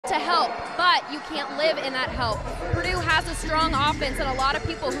help, but you can't live in that help. Purdue has a strong offense and a lot of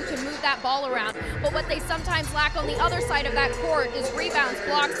people who can move that ball around, but what they sometimes lack on the other side of that court is rebounds,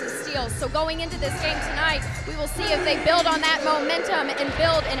 blocks, and steals. So going into this game tonight, we will see if they build on that momentum and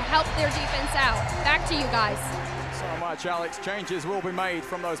build and help their defense out. Back to you guys. So much, Alex. Changes will be made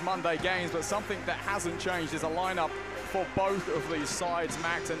from those Monday games, but something that hasn't changed is a lineup for both of these sides,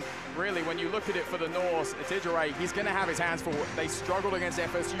 Max. And really, when you look at it for the Norse, Etidjere, he's going to have his hands full. They struggled against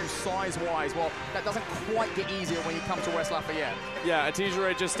FSU size-wise. Well, that doesn't quite get easier when you come to West Lafayette. Yeah,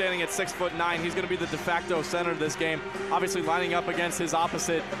 Etidjere just standing at 6'9". He's going to be the de facto center of this game. Obviously lining up against his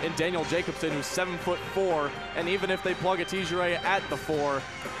opposite in Daniel Jacobson, who's 7'4". And even if they plug Etidjere at the 4,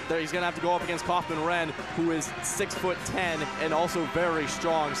 he's going to have to go up against Kaufman-Wren, who is 6'10" and also very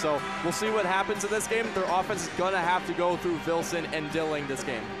strong. So we'll see what happens in this game. Their offense is going to have to go through Vilson and Dilling this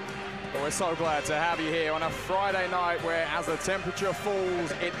game. Well, we're so glad to have you here on a Friday night where, as the temperature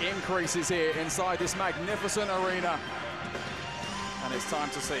falls, it increases here inside this magnificent arena. And it's time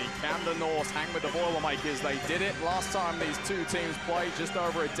to see, can the Norse hang with the Boilermakers? They did it last time these two teams played just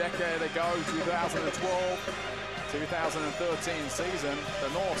over a decade ago, 2012-2013 season. The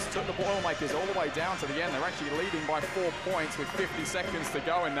Norse took the Boilermakers all the way down to the end. They're actually leading by 4 points with 50 seconds to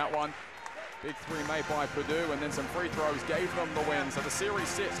go in that one. Big three made by Purdue, and then some free throws gave them the win. So the series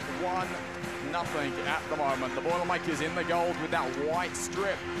sits 1-0 at the moment. The Boilermakers in the gold with that white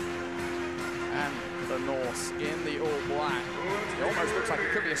strip. And the Norse in the all black. It almost looks like it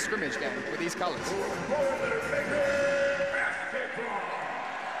could be a scrimmage game with these colors.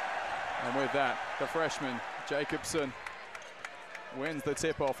 And with that, the freshman, Jacobson, wins the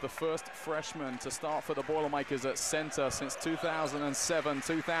tip-off. The first freshman to start for the Boilermakers at center since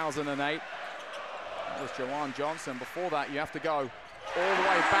 2007-2008. That was Jawan Johnson. Before that, you have to go all the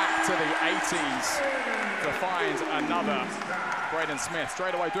way back to the 80s to find another Braden Smith.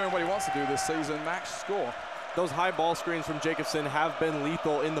 Straight away doing what he wants to do this season, Max, score. Those high ball screens from Jacobson have been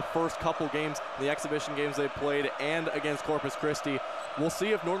lethal in the first couple games, the exhibition games they played, and against Corpus Christi. We'll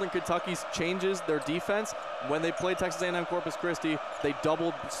see if Northern Kentucky changes their defense. When they played Texas A&M Corpus Christi, they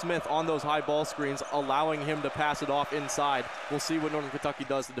doubled Smith on those high ball screens, allowing him to pass it off inside. We'll see what Northern Kentucky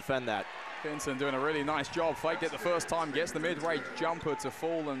does to defend that. Vincent doing a really nice job. Faked it the first time, gets the mid-range jumper to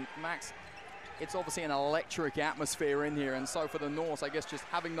fall, and Max, it's obviously an electric atmosphere in here, and so for the Norse, I guess just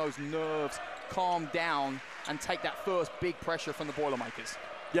having those nerves calm down and take that first big pressure from the Boilermakers.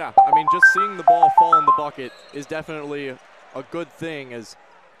 Yeah, I mean, just seeing the ball fall in the bucket is definitely a good thing, as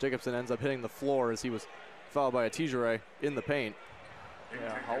Jacobson ends up hitting the floor as he was fouled by Etidjere in the paint.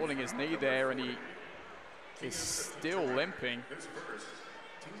 Yeah, holding his knee there, and he is still limping.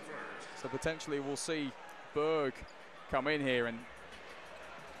 So potentially we'll see Berg come in here, and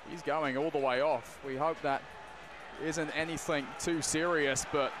he's going all the way off. We hope that isn't anything too serious,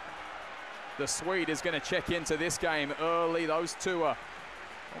 but the Swede is going to check into this game early. Those two are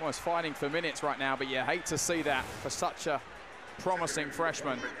almost fighting for minutes right now, but you hate to see that for such a promising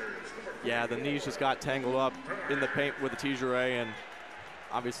freshman. Yeah, the knees just got tangled up in the paint with Etidjere, and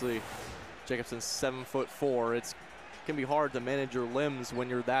obviously Jacobson's 7'4". It can be hard to manage your limbs when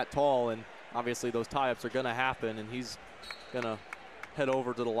you're that tall, and obviously those tie-ups are going to happen, and he's going to head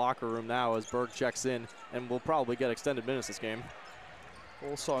over to the locker room now as Berg checks in, and we'll probably get extended minutes this game.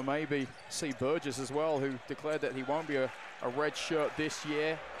 Also maybe see Burgess as well, who declared that he won't be a red shirt this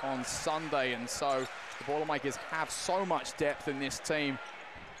year on Sunday, and so the Boilermakers have so much depth in this team,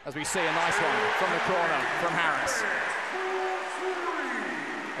 as we see a nice one from the corner from Harris.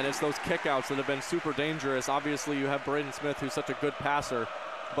 And it's those kickouts that have been super dangerous. Obviously, you have Braden Smith, who's such a good passer,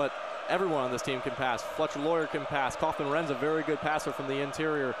 but everyone on this team can pass. Fletcher Lawyer can pass. Kaufman-Wren's a very good passer from the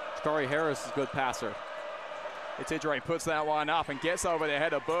interior. Shakari Harris is a good passer. Etidjere puts that one up and gets over the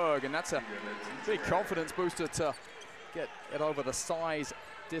head of Berg, and that's a big confidence booster to get it over the size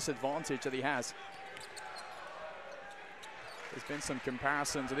disadvantage that he has. There's been some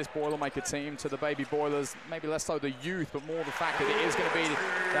comparisons of this Boilermaker team to the Baby Boilers, maybe less so the youth, but more the fact that it is going to be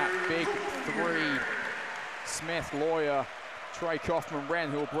that big three, Smith, Lawyer, Trey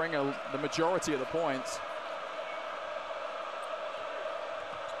Kaufman-Wren, who will bring the majority of the points.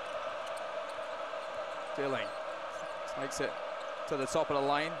 Dilling takes it to the top of the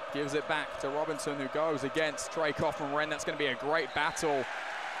lane, gives it back to Robinson, who goes against Trey Kaufman-Wren. That's going to be a great battle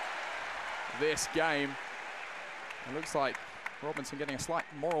this game. It looks like Robinson getting a slight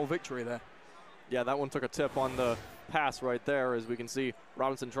moral victory there. Yeah, that one took a tip on the pass right there, as we can see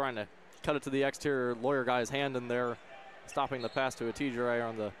Robinson trying to cut it to the exterior. Lawyer got his hand in there, stopping the pass to Etidjere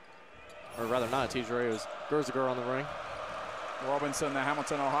on the, or rather not Etidjere, it was Gerziger on the ring. Robinson, the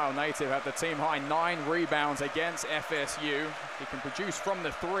Hamilton, Ohio native, had the team high 9 rebounds against FSU. He can produce from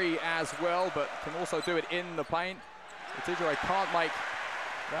the 3 as well, but can also do it in the paint. Tijere can't make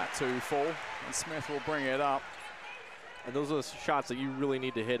that 2 fall, and Smith will bring it up. And those are the shots that you really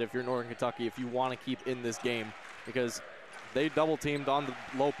need to hit if you're Northern Kentucky, if you want to keep in this game, because they double teamed on the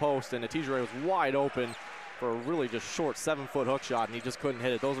low post, and Tijere was wide open for a really just short 7-foot hook shot, and he just couldn't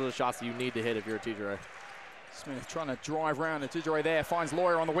hit it. Those are the shots that you need to hit if you're Tijere. Smith trying to drive around, and Tijere there finds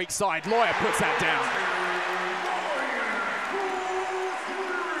Lawyer on the weak side. Lawyer puts that down.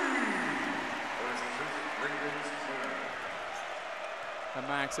 And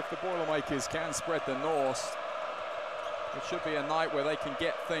Max, if the Boilermakers can spread the Norse, it should be a night where they can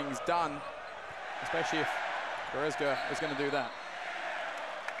get things done, especially if Berezga is going to do that.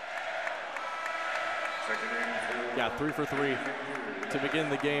 Yeah, 3 for 3 to begin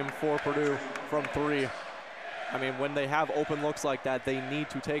the game for Purdue from 3. I mean, when they have open looks like that, they need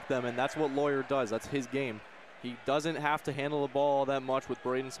to take them, and that's what Lawyer does. That's his game. He doesn't have to handle the ball all that much with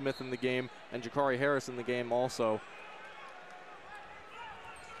Braden Smith in the game and Jakari Harris in the game also.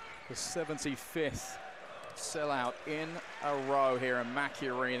 The 75th sellout in a row here in Mackey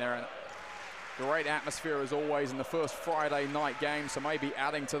Arena. And great atmosphere as always in the first Friday night game, so maybe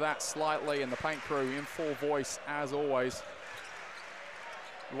adding to that slightly, and the paint crew in full voice as always.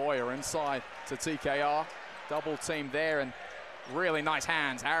 Lawyer inside to TKR. Double team there, and really nice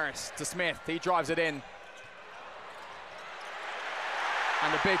hands. Harris to Smith, he drives it in.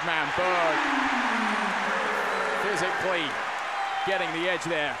 And the big man, Berg, physically getting the edge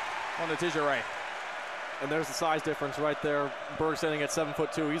there on the Tijere. And there's the size difference right there. Berg sitting at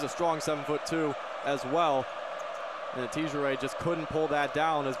 7'2". He's a strong 7'2" as well. And the Tijere just couldn't pull that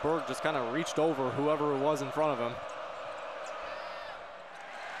down as Berg just kind of reached over whoever it was in front of him.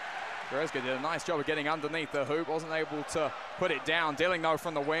 Berezga did a nice job of getting underneath the hoop, wasn't able to put it down. Dilling though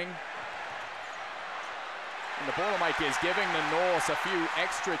from the wing. And the Boilermakers giving the Norse a few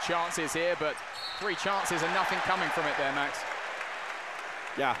extra chances here, but 3 chances and nothing coming from it there, Max.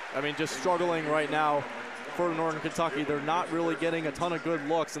 Yeah, I mean, just struggling right now for Northern Kentucky. They're not really getting a ton of good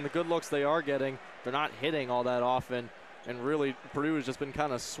looks, and the good looks they are getting, they're not hitting all that often. And really, Purdue has just been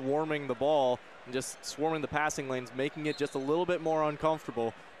kind of swarming the ball and just swarming the passing lanes, making it just a little bit more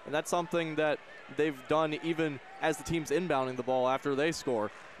uncomfortable. And that's something that they've done even as the team's inbounding the ball after they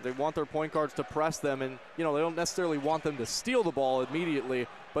score. They want their point guards to press them, and you know, they don't necessarily want them to steal the ball immediately,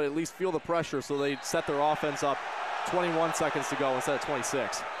 but at least feel the pressure so they set their offense up 21 seconds to go instead of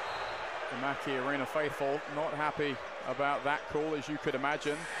 26. The Mackey Arena faithful not happy about that call, as you could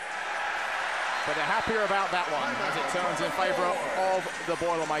imagine. But they're happier about that one as it turns in favor of the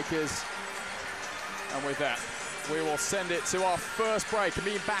Boilermakers. And with that, we will send it to our first break and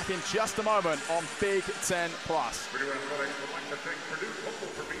be back in just a moment on Big Ten Plus. Purdue Athletics would like to thank Purdue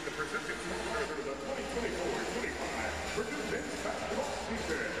Football for being the presenting sponsor of the 2024-25 Purdue men's basketball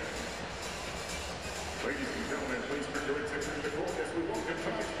season. Ladies and gentlemen, please turn your attention to the court as we welcome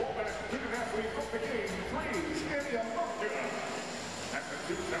tonight's fullback student athlete of the game, Praise Indiamoka. At the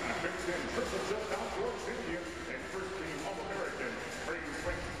 2-time Big Ten triple shutdown for Indian and first-team All-American, Praise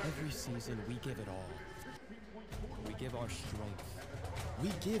brings. Every season, we give it all. We give our strength. We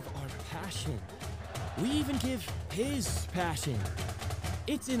give our passion. We even give his passion.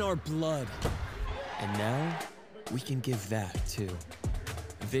 It's in our blood. And now, we can give that too.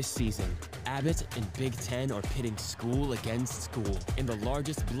 This season, Abbott and Big Ten are pitting school against school in the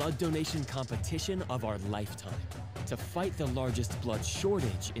largest blood donation competition of our lifetime to fight the largest blood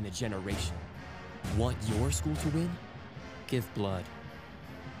shortage in a generation. Want your school to win? Give blood.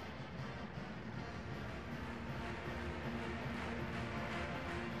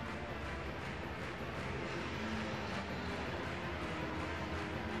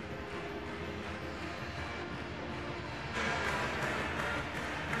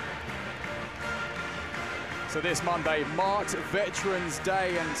 So this Monday marks Veterans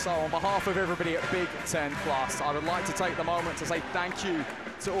Day, and so on behalf of everybody at Big Ten Plus, I would like to take the moment to say thank you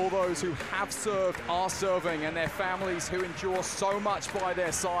to all those who have served, are serving, and their families who endure so much by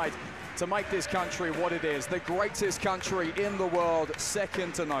their side to make this country what it is, the greatest country in the world,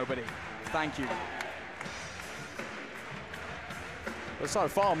 second to nobody. Thank you. But so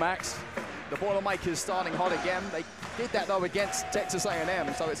far, Max, the Boilermakers starting hot again. They did that though against Texas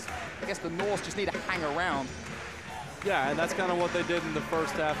A&M, so it's, I guess the Norse just need to hang around. Yeah, and that's kind of what they did in the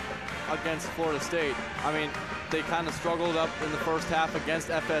first half against Florida State. I mean, they kind of struggled up in the first half against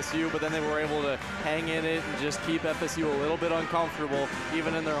FSU, but then they were able to hang in it and just keep FSU a little bit uncomfortable,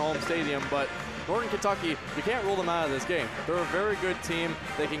 even in their home stadium. But Northern Kentucky, you can't rule them out of this game. They're a very good team.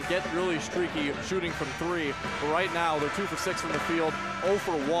 They can get really streaky shooting from three. But right now, they're 2 for 6 from the field, 0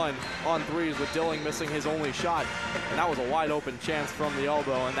 for 1 on threes with Dilling missing his only shot. And that was a wide open chance from the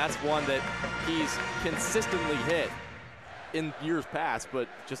elbow, and that's one that he's consistently hit in years past, but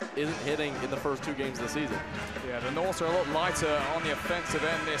just isn't hitting in the first 2 games of the season. Yeah, the Norse are a lot lighter on the offensive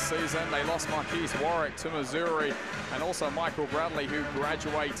end this season. They lost Marquise Warwick to Missouri and also Michael Bradley, who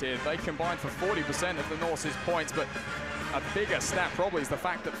graduated. They combined for 40% of the Norse's points, but a bigger stat probably is the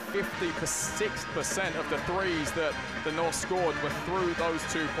fact that 56% of the threes that the Norse scored were through those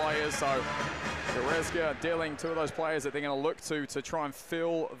 2 players. So Goretzka, Dilling, 2 of those players that they're going to look to try and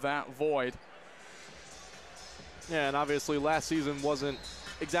fill that void. Yeah, and obviously last season wasn't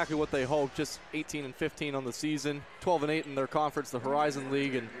exactly what they hoped, just 18 and 15 on the season, 12 and 8 in their conference, the Horizon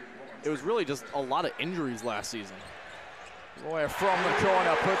League, and it was really just a lot of injuries last season. Lawyer from the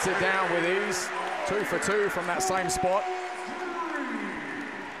corner puts it down with ease. 2 for 2 from that same spot.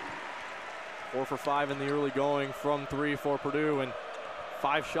 4 for 5 in the early going from 3 for Purdue, and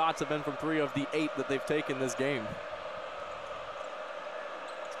 5 shots have been from 3 of the 8 that they've taken this game.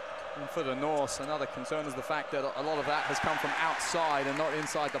 And for the Norse, another concern is the fact that a lot of that has come from outside and not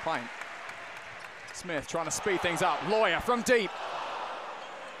inside the paint. Smith trying to speed things up. Lawyer from deep.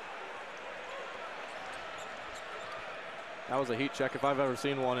 That was a heat check if I've ever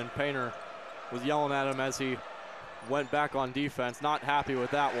seen one, and Painter was yelling at him as he went back on defense. Not happy with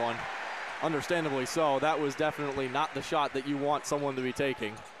that one. Understandably so. That was definitely not the shot that you want someone to be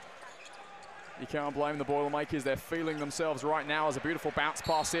taking. You can't blame the Boilermakers. They're feeling themselves right now as a beautiful bounce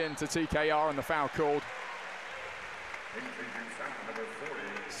pass in to TKR and the foul called.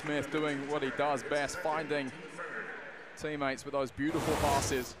 Smith doing what he does best, finding teammates with those beautiful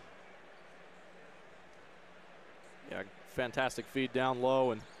passes. Yeah, fantastic feed down low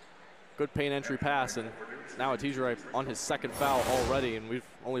and good paint entry pass, and now Atijere on his 2nd foul already, and we've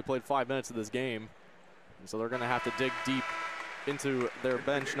only played 5 minutes of this game. And so they're gonna have to dig deep into their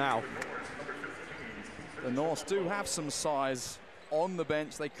bench now. The Norse do have some size on the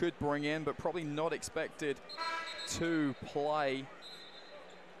bench they could bring in, but probably not expected to play.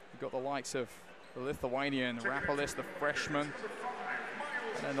 You've got the likes of the Lithuanian Rapolis, the freshman,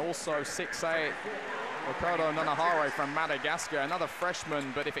 and then also 6'8", Ricardo Nanahare from Madagascar, another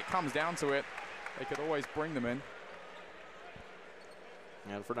freshman, but if it comes down to it, they could always bring them in.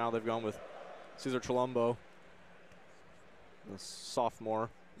 And for now, they've gone with Cesar Chilombo, the sophomore,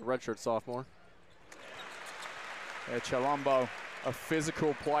 the redshirt sophomore. Yeah, Chilombo, a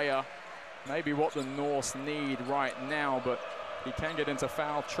physical player, maybe what the Norse need right now, but he can get into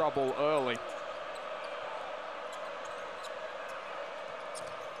foul trouble early.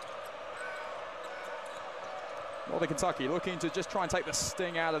 Northern Kentucky looking to just try and take the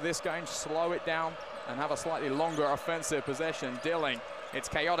sting out of this game, slow it down, and have a slightly longer offensive possession. Dilling, it's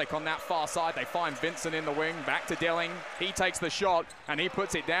chaotic on that far side. They find Vincent in the wing, back to Dilling. He takes the shot, and he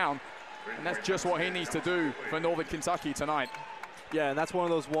puts it down. And that's just what he needs to do for Northern Kentucky tonight. Yeah, and that's one of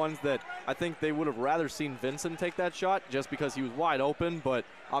those ones that I think they would have rather seen Vincent take that shot just because he was wide open, but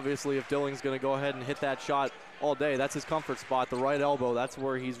obviously if Dilling's going to go ahead and hit that shot all day, that's his comfort spot, the right elbow. That's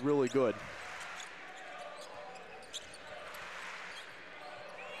where he's really good.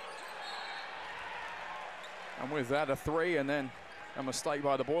 And with that, a 3, and then a mistake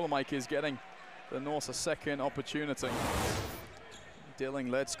by the Boilermakers, getting the Norse a 2nd opportunity.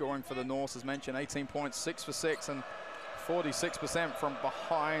 Dilling led scoring for the Norse, as mentioned, 18 points, 6 for 6, and 46% from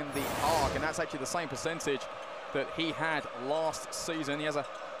behind the arc. And that's actually the same percentage that he had last season. He has an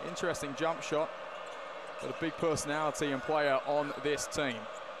interesting jump shot, but a big personality and player on this team.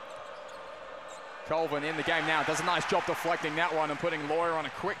 Colvin in the game now, does a nice job deflecting that one and putting Lawyer on a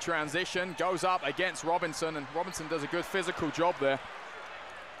quick transition. Goes up against Robinson, and Robinson does a good physical job there.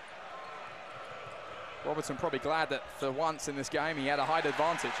 Robertson probably glad that for once in this game he had a height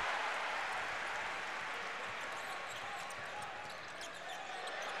advantage.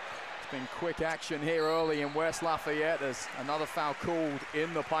 It's been quick action here early in West Lafayette. There's another foul called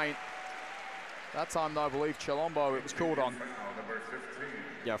in the paint. That time, though, I believe Chilombo it was called on.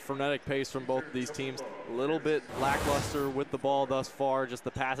 Yeah, frenetic pace from both of these teams. A little bit lackluster with the ball thus far. Just the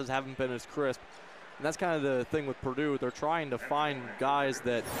passes haven't been as crisp. And that's kind of the thing with Purdue. They're trying to find guys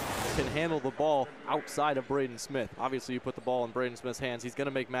that can handle the ball outside of Braden Smith. Obviously, you put the ball in Braden Smith's hands, he's going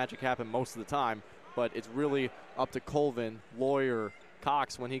to make magic happen most of the time. But it's really up to Colvin, Lawyer,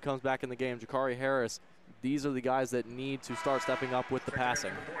 Cox when he comes back in the game, Jakari Harris. These are the guys that need to start stepping up with the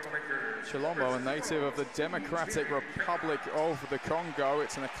passing. Chilombo, a native of the Democratic Republic of the Congo.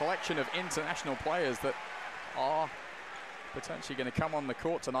 It's a collection of international players that are potentially going to come on the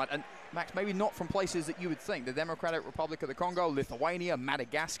court tonight. And Max, maybe not from places that you would think. The Democratic Republic of the Congo, Lithuania,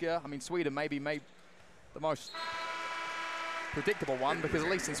 Madagascar. I mean, Sweden maybe made the most predictable one, because at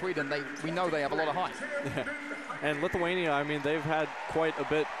least in Sweden, we know they have a lot of height. Yeah. And Lithuania, I mean, they've had quite a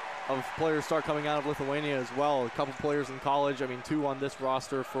bit of players start coming out of Lithuania as well. A couple players in college, I mean, 2 on this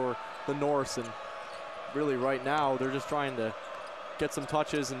roster for the Norse, and really right now they're just trying to get some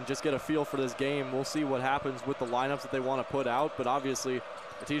touches and just get a feel for this game. We'll see what happens with the lineups that they want to put out, but obviously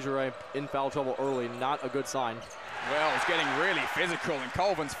Atijere in foul trouble early, not a good sign. Well, it's getting really physical, and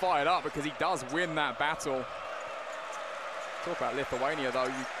Colvin's fired up because he does win that battle. Talk about Lithuania, though.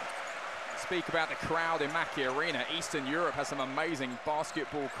 You speak about the crowd in Mackey Arena. Eastern Europe has some amazing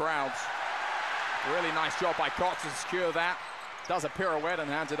basketball crowds. Really nice job by Cox to secure that. Does a pirouette and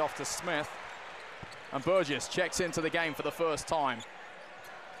hands it off to Smith. And Burgess checks into the game for the first time.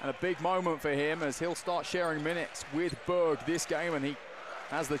 And a big moment for him as he'll start sharing minutes with Berg this game, and he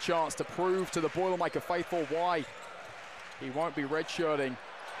has the chance to prove to the Boilermaker faithful why he won't be redshirting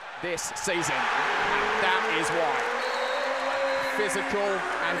this season. And that is why. Physical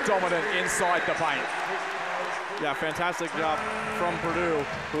and dominant inside the paint. Yeah, fantastic job from Purdue,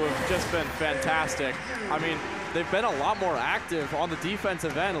 who have just been fantastic. I mean, they've been a lot more active on the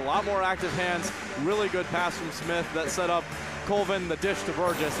defensive end, a lot more active hands. Really good pass from Smith that set up Colvin, the dish to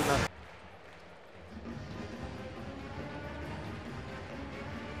Burgess, and the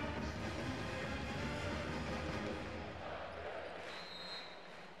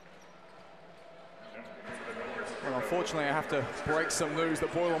unfortunately, I have to break some news that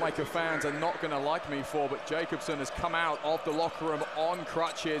Boilermaker fans are not going to like me for, but Jacobson has come out of the locker room on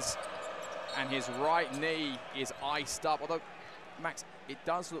crutches, and his right knee is iced up. Although, Max, it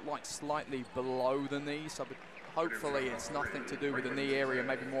does look like slightly below the knee, so hopefully it's nothing to do with the knee area,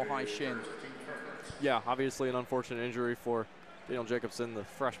 maybe more high shin. Yeah, obviously an unfortunate injury for Daniel Jacobson, the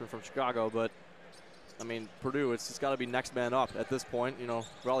freshman from Chicago, but I mean, Purdue, it's just got to be next man up at this point. You know,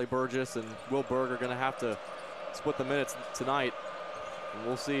 Raleigh Burgess and Will Berg are going to have to split the minutes tonight, and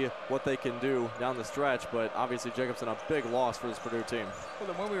we'll see what they can do down the stretch, but obviously Jacobson a big loss for this Purdue team.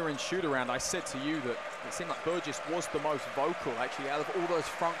 Well, then when we were in shoot-around, I said to you that it seemed like Burgess was the most vocal, actually, out of all those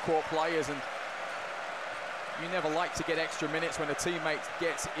front court players, and you never like to get extra minutes when a teammate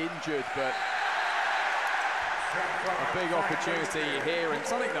gets injured, but a big opportunity here, and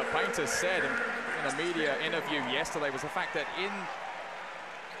something that Painter said in a media interview yesterday was the fact that in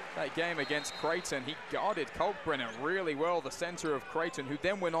that game against Creighton, he guarded Kalkbrenner really well, the center of Creighton, who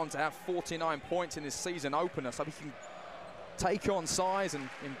then went on to have 49 points in his season opener. So he can take on size, and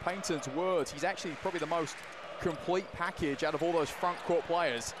in Painter's words, he's actually probably the most complete package out of all those front court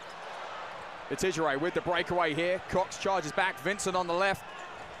players. Atijere with the breakaway here. Cox charges back, Vincent on the left,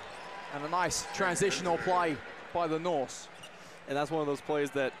 and a nice transitional play by the Norse. And that's one of those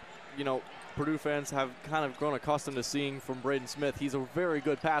plays that, you know, Purdue fans have kind of grown accustomed to seeing from Braden Smith. He's a very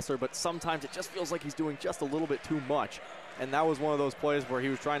good passer, but sometimes it just feels like he's doing just a little bit too much. And that was one of those plays where he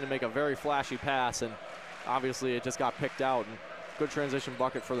was trying to make a very flashy pass, and obviously it just got picked out. And good transition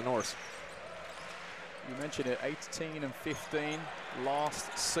bucket for the Norse. You mentioned it, 18 and 15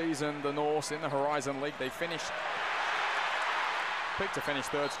 last season, the Norse in the Horizon League. They picked to finish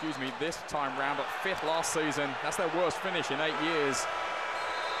third, this time round, but fifth last season. That's their worst finish in 8 years,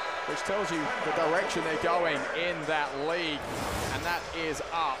 which tells you the direction they're going in that league, and that is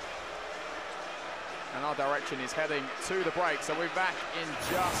up. And our direction is heading to the break, so we're back in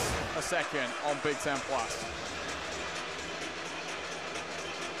just a second on Big Ten Plus.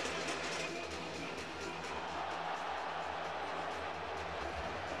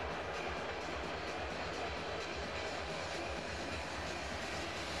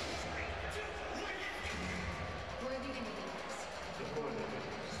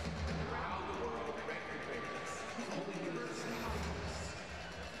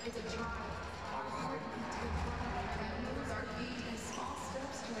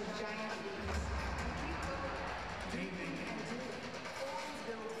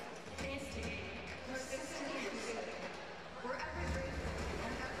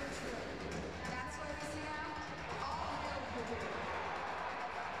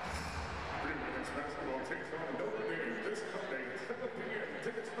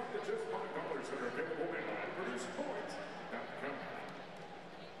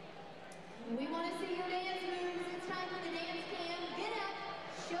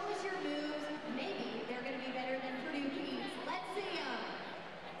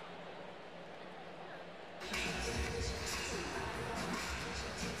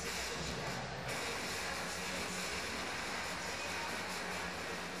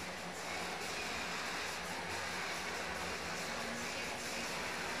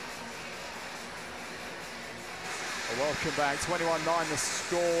 Welcome back. 21-9 the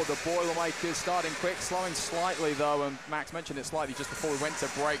score. The Boilermakers starting quick, slowing slightly though, and Max mentioned it slightly just before we went to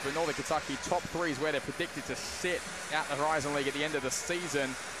break, but Northern Kentucky top 3 is where they're predicted to sit at the Horizon League at the end of the season.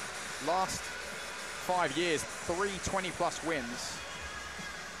 Last 5 years, 3 20-plus wins.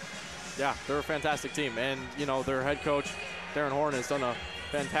 Yeah, they're a fantastic team, and you know, their head coach, Darren Horn, has done a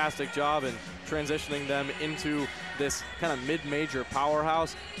fantastic job in transitioning them into this kind of mid-major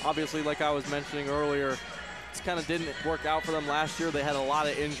powerhouse. Obviously, like I was mentioning earlier, it kind of didn't work out for them last year. They had a lot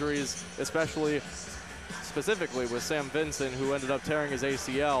of injuries, specifically with Sam Vincent, who ended up tearing his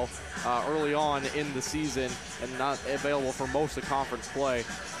ACL early on in the season and not available for most of conference play.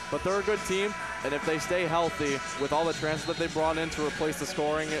 But they're a good team, and if they stay healthy with all the transfers that they brought in to replace the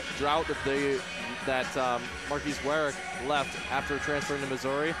scoring drought that Marquise Warwick left after transferring to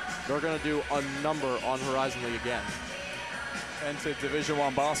Missouri, they're going to do a number on Horizon League again. Entered Division I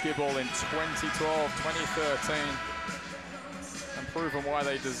basketball in 2012, 2013, and proven why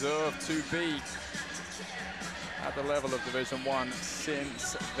they deserve to be at the level of Division I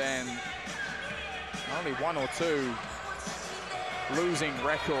since then. Only 1 or 2 losing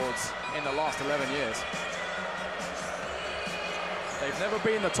records in the last 11 years. They've never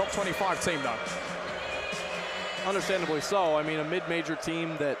been the top 25 team though. Understandably so. I mean, a mid-major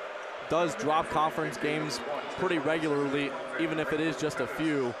team that does drop conference games pretty regularly, even if it is just a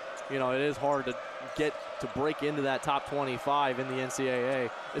few. You know, it is hard to get to break into that top 25 in the NCAA,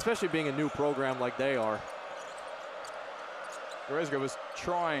 especially being a new program like they are. Goretzka was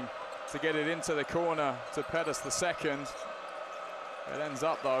trying to get it into the corner to Pettis II. It ends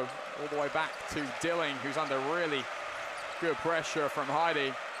up, though, all the way back to Dilling, who's under really good pressure from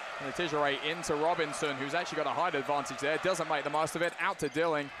Heidi. And the Tigeray into Robinson, who's actually got a height advantage there. Doesn't make the most of it. Out to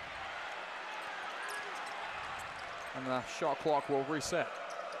Dilling. And the shot clock will reset.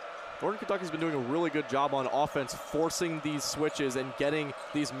 Northern Kentucky's been doing a really good job on offense, forcing these switches and getting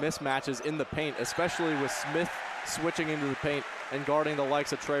these mismatches in the paint, especially with Smith switching into the paint and guarding the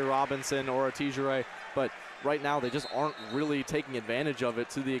likes of Trey Robinson or a Tigeray. But right now, they just aren't really taking advantage of it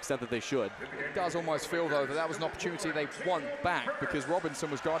to the extent that they should. It does almost feel, though, that was an opportunity they want back because Robinson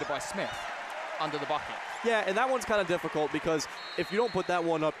was guarded by Smith under the bucket. Yeah, and that one's kind of difficult because if you don't put that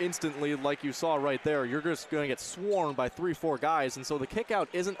one up instantly like you saw right there, you're just going to get swarmed by 3-4 guys. And so the kick out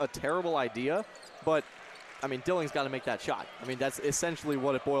isn't a terrible idea, but I mean, Dilling's got to make that shot. I mean, that's essentially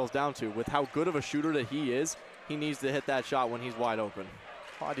what it boils down to. With how good of a shooter that he is, he needs to hit that shot when he's wide open.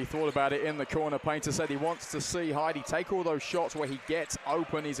 Heidi thought about it in the corner. Painter said he wants to see Heidi take all those shots where he gets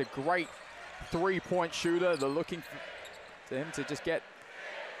open. He's a great three-point shooter. They're looking to him to just get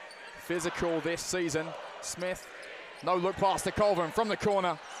physical this season. Smith, no look pass to Colvin from the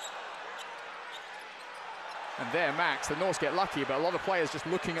corner. And there, Max, the Norse get lucky, but a lot of players just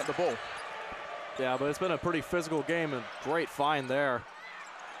looking at the ball. Yeah, but it's been a pretty physical game and great find there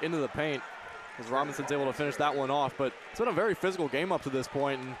into the paint because Robinson's able to finish that one off. But it's been a very physical game up to this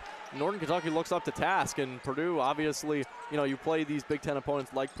point, and Northern Kentucky looks up to task. And Purdue, obviously, you know, you play these Big Ten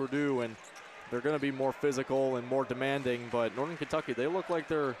opponents like Purdue, and they're going to be more physical and more demanding. But Northern Kentucky, they look like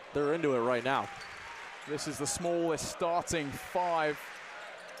they're into it right now. This is the smallest starting 5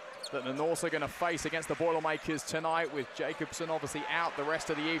 that the Norse are going to face against the Boilermakers tonight, with Jacobson obviously out the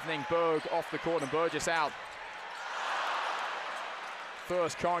rest of the evening. Berg off the court and Burgess out.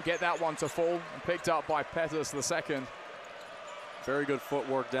 First can't get that one to fall, and picked up by Pettis II. Very good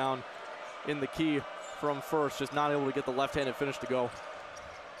footwork down in the key from First, just not able to get the left-handed finish to go.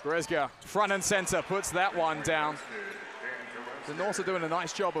 Goretzka, front and center, puts that one down. The Norse are doing a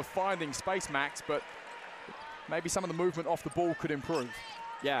nice job of finding space, Max, but maybe some of the movement off the ball could improve.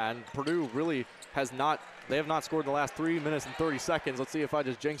 Yeah, and Purdue really has not, they have not scored in the last 3 minutes and 30 seconds. Let's see if I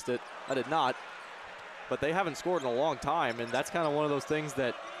just jinxed it. I did not. But they haven't scored in a long time, and that's kind of one of those things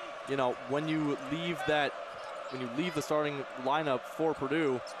that, you know, when you leave the starting lineup for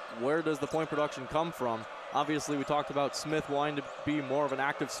Purdue, where does the point production come from? Obviously, we talked about Smith wanting to be more of an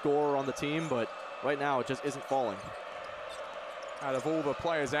active scorer on the team, but right now it just isn't falling. Out of all the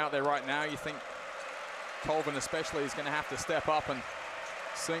players out there right now, you think Colvin especially is going to have to step up and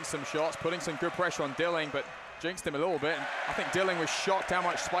sink some shots, putting some good pressure on Dilling, but jinxed him a little bit. And I think Dilling was shocked how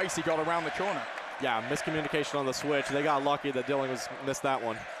much space he got around the corner. Yeah, miscommunication on the switch. They got lucky that Dilling missed that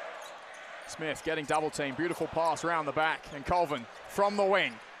one. Smith getting double teamed. Beautiful pass around the back. And Colvin from the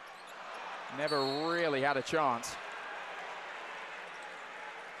wing. Never really had a chance.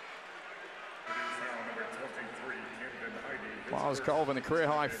 Miles Colvin, a career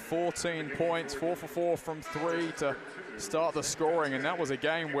high 14 points, 4 for 4 from 3 to start the scoring. And that was a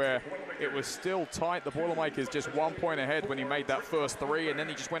game where it was still tight. The Boilermakers just 1 point ahead when he made that first 3, and then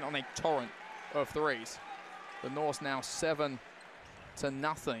he just went on a torrent of threes. The Norse now 7-0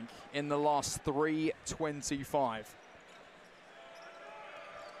 in the last 3:25.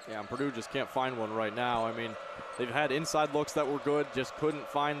 Yeah, and Purdue just can't find one right now. I mean, they've had inside looks that were good, just couldn't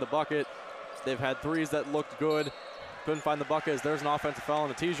find the bucket. They've had threes that looked good, couldn't find the bucket. There's an offensive foul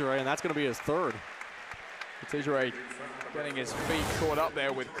on Atijere, and that's going to be his third. Atijere getting his feet caught up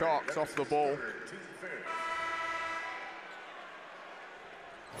there with Cox off the ball.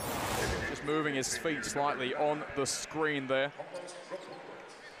 Just moving his feet slightly on the screen there.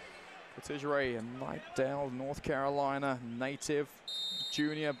 Atijere, a Knightdale, North Carolina native,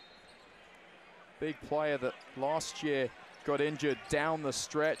 junior, big player that last year got injured down the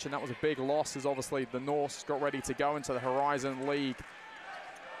stretch, and that was a big loss as obviously the Norse got ready to go into the Horizon League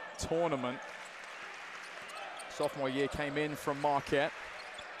tournament. Sophomore year came in from Marquette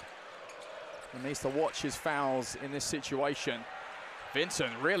and needs to watch his fouls in this situation.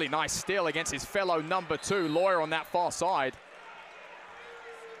 Vincent, really nice steal against his fellow #2, Lawyer on that far side.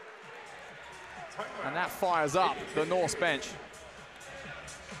 And that fires up the Norse bench.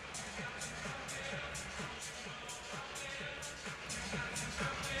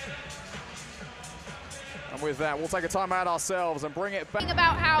 And with that, we'll take a timeout ourselves and bring it back.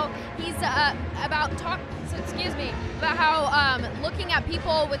 About how he's about how looking at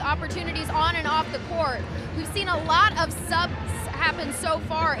people with opportunities on and off the court. We've seen a lot of subs happen so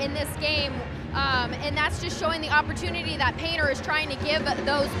far in this game, and that's just showing the opportunity that Painter is trying to give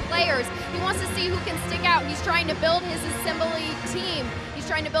those players. He wants to see who can stick out. He's trying to build his assembly team. He's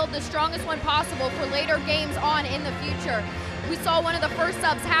trying to build the strongest one possible for later games on in the future. We saw one of the first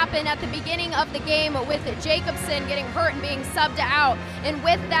subs happen at the beginning of the game with Jacobson getting hurt and being subbed out. And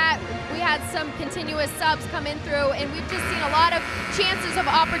with that, we had some continuous subs come in through, and we've just seen a lot of chances of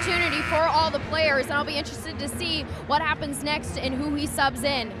opportunity for all the players. And I'll be interested to see what happens next and who he subs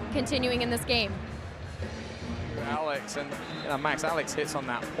in continuing in this game. Alex and Max, Alex hits on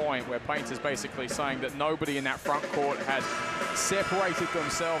that point where Painter's basically saying that nobody in that front court had separated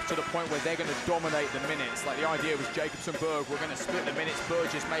themselves to the point where they're going to dominate the minutes. Like the idea was Jacobson, Berg, we're going to split the minutes,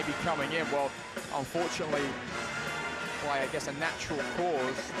 Burgess maybe coming in. Well, unfortunately, by I guess a natural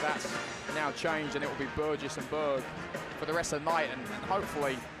cause, that's now changed, and it will be Burgess and Berg for the rest of the night, and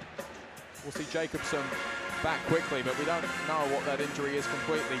hopefully we'll see Jacobson back quickly, but we don't know what that injury is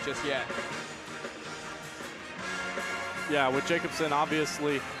completely just yet. Yeah, with Jacobson,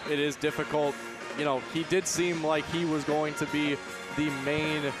 obviously, it is difficult. You know, he did seem like he was going to be the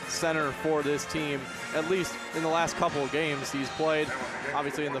main center for this team, at least in the last couple of games he's played.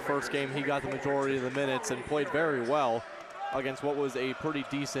 Obviously, in the first game, he got the majority of the minutes and played very well against what was a pretty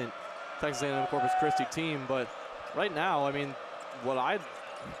decent Texas A&M Corpus Christi team. But right now, I mean, what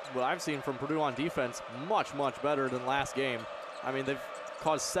I've seen from Purdue on defense, much, much better than last game. I mean, they've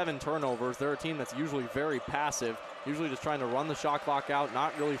caused 7 turnovers. They're a team that's usually very passive, usually just trying to run the shot clock out,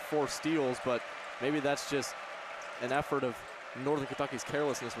 not really force steals, but maybe that's just an effort of Northern Kentucky's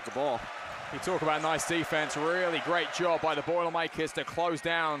carelessness with the ball. You talk about nice defense, really great job by the Boilermakers to close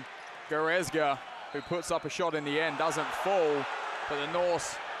down Goretzka, who puts up a shot in the end, doesn't fall, but the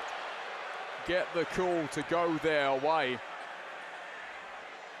Norse get the call to go their way.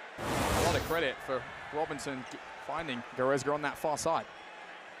 A lot of credit for Robinson finding Goretzka on that far side.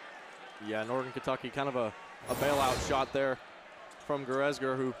 Yeah, Northern Kentucky, kind of a bailout shot there from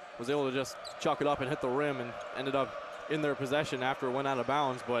Goretzka, who was able to just chuck it up and hit the rim and ended up in their possession after it went out of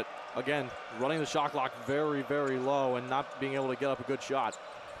bounds. But again, running the shot clock very, very low and not being able to get up a good shot.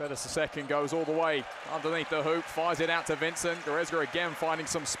 Pettis II goes all the way underneath the hoop, fires it out to Vincent. Goretzka again finding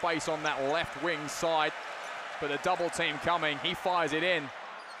some space on that left wing side, but a double team coming. He fires it in,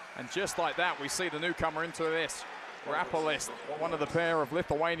 and just like that, we see the newcomer into this. Rapolis, one of the pair of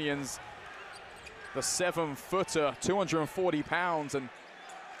Lithuanians, the 7-footer, 240 pounds, and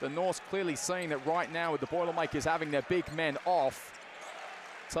the Norse clearly saying that right now with the Boilermakers having their big men off,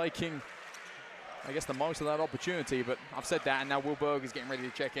 taking, I guess, the most of that opportunity. But I've said that, and now Will Berg is getting ready to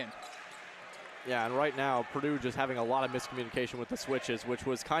check in. Yeah, and right now, Purdue just having a lot of miscommunication with the switches, which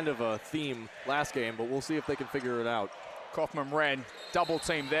was kind of a theme last game, but we'll see if they can figure it out. Kaufman-Wren, double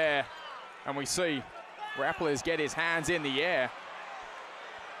team there, and we see Rapolis get his hands in the air.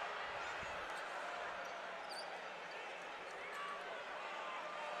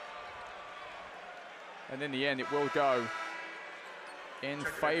 And in the end, it will go in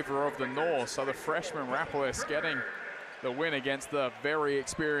favor of the Norse. So the freshman Rapolis getting the win against the very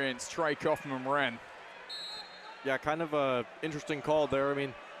experienced Trey Kaufman-Wren. Yeah, kind of a interesting call there. I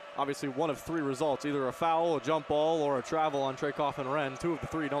mean, obviously one of 3 results, either a foul, a jump ball, or a travel on Trey Kaufman-Wren. 2 of the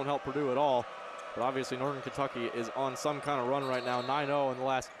 3 don't help Purdue at all. But obviously Northern Kentucky is on some kind of run right now, 9-0 in the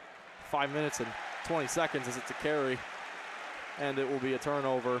last 5 minutes, and 20 seconds as it's a carry, and it will be a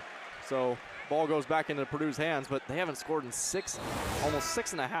turnover. So ball goes back into Purdue's hands, but they haven't scored in almost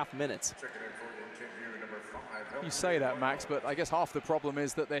 6.5 minutes. You say that, Max, but I guess half the problem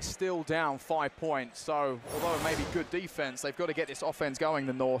is that they're still down 5 points. So although it may be good defense, they've got to get this offense going,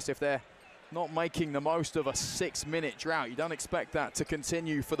 the Norse. If they're not making the most of a 6-minute drought, you don't expect that to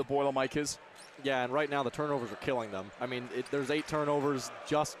continue for the Boilermakers. Yeah, and right now the turnovers are killing them. I mean, there's 8 turnovers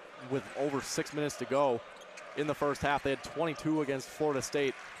just with over 6 minutes to go in the first half. They had 22 against Florida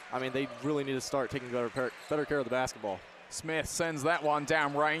State. I mean, they really need to start taking better care of the basketball. Smith sends that one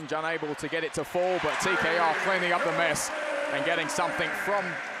down range, unable to get it to fall, but TKR cleaning up the mess and getting something from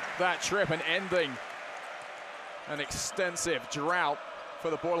that trip and ending an extensive drought for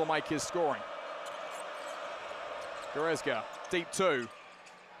the Boilermakers scoring. Goretzka, deep 2,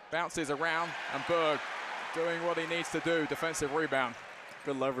 bounces around, and Berg doing what he needs to do, defensive rebound.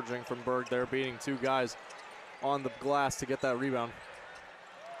 Good leveraging from Berg there, beating 2 guys on the glass to get that rebound.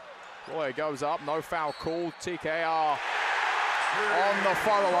 Boy, goes up, no foul called. TKR on the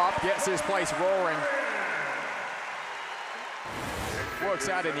follow-up, gets his place roaring. Works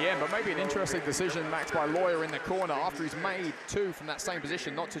out in the end, but maybe an interesting decision, Max, by Lawyer in the corner after he's made 2 from that same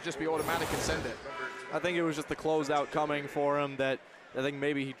position, not to just be automatic and send it. I think it was just the closeout coming for him that I think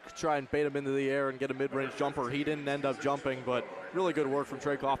maybe he'd try and bait him into the air and get a mid-range jumper. He didn't end up jumping, but really good work from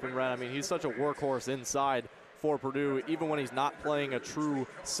Trey Kaufman-Renn. I mean, he's such a workhorse inside for Purdue, even when he's not playing a true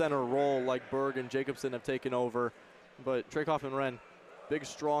center role like Berg and Jacobson have taken over. But Trey Kaufman-Renn, big,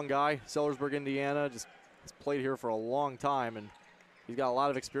 strong guy, Sellersburg, Indiana, just has played here for a long time, and he's got a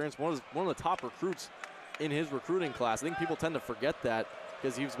lot of experience. One of the top recruits in his recruiting class. I think people tend to forget that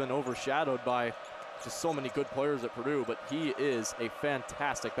because he's been overshadowed by just so many good players at Purdue, but he is a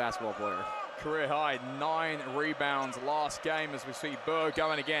fantastic basketball player. Career high, 9 rebounds last game as we see Berg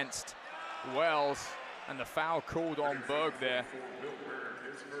going against Wells, and the foul called on Berg there.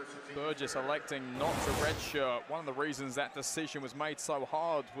 Burgess electing not to redshirt. One of the reasons that decision was made so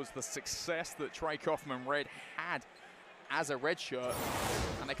hard was the success that Trey Kaufman-Renn had as a redshirt,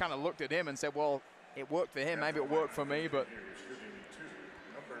 and they kind of looked at him and said, well, it worked for him, maybe it worked for me, but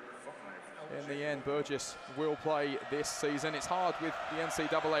in the end, Burgess will play this season. It's hard with the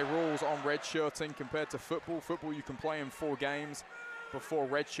NCAA rules on redshirting compared to football. Football, you can play in 4 games before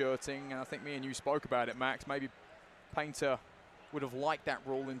redshirting, and I think me and you spoke about it, Max. Maybe Painter would have liked that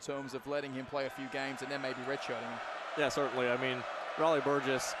rule in terms of letting him play a few games and then maybe redshirting him. Yeah, certainly. I mean, Raleigh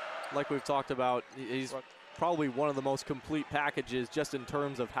Burgess, like we've talked about, he's probably one of the most complete packages just in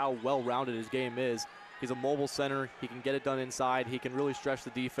terms of how well-rounded his game is. He's a mobile center. He can get it done inside. He can really stretch the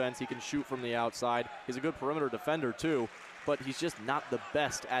defense. He can shoot from the outside. He's a good perimeter defender, too, but he's just not the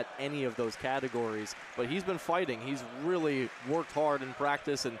best at any of those categories. But he's been fighting. He's really worked hard in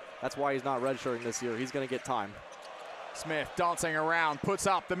practice, and that's why he's not redshirting this year. He's going to get time. Smith dancing around, puts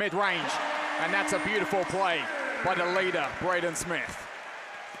up the mid-range, and that's a beautiful play by the leader, Braden Smith.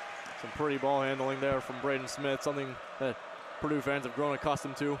 Some pretty ball handling there from Braden Smith, something that Purdue fans have grown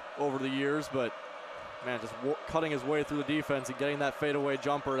accustomed to over the years, but man, just cutting his way through the defense and getting that fadeaway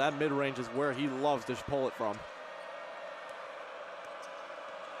jumper. That mid-range is where he loves to pull it from.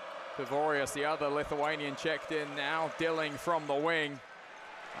 Pivorius, the other Lithuanian, checked in now. Dilling from the wing,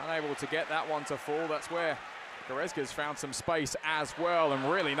 unable to get that one to fall. That's where Goretzka's found some space as well,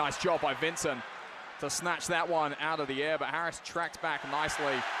 and really nice job by Vincent to snatch that one out of the air, but Harris tracks back nicely,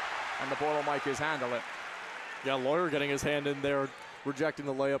 and the Boilermakers handle it. Yeah, Lawyer getting his hand in there, rejecting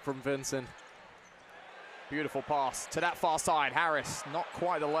the layup from Vincent. Beautiful pass to that far side. Harris, not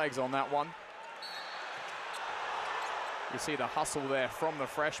quite the legs on that one. You see the hustle there from the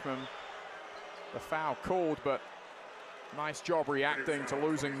freshman. The foul called, but nice job reacting to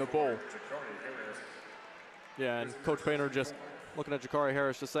losing the ball. Yeah, and Coach Painter just looking at Jakari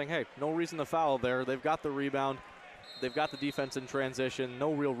Harris, just saying, hey, no reason to foul there. They've got the rebound. They've got the defense in transition.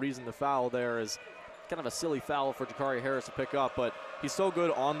 No real reason to foul there. Is kind of a silly foul for Jakari Harris to pick up, but he's so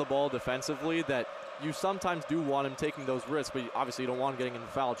good on the ball defensively that you sometimes do want him taking those risks, but obviously you don't want him getting in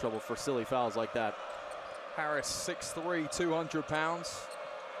foul trouble for silly fouls like that. Harris, 6'3", 200 pounds.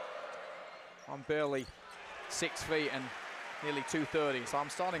 I'm barely 6 feet and nearly 230, so I'm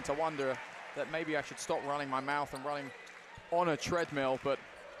starting to wonder that maybe I should stop running my mouth and running on a treadmill, but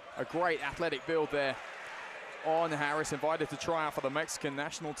a great athletic build there on Harris, invited to try out for the Mexican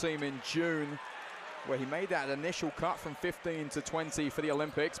national team in June, where he made that initial cut from 15 to 20 for the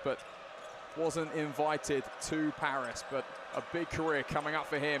Olympics, but wasn't invited to Paris. But a big career coming up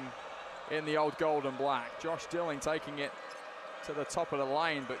for him in the old gold and black. Josh Dilling taking it to the top of the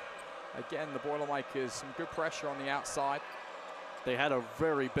lane, but again, the Boilermakers, some good pressure on the outside. They had a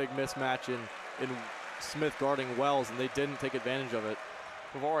very big mismatch in in Smith guarding Wells, and they didn't take advantage of it.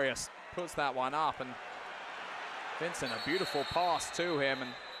 Gregorius puts that one up, and Vincent, a beautiful pass to him,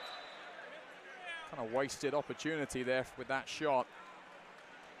 and kind of wasted opportunity there with that shot.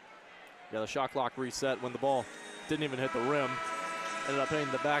 Yeah, the shot clock reset when the ball didn't even hit the rim. Ended up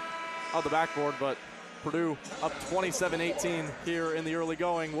hitting the back of the backboard, but Purdue up 27-18 here in the early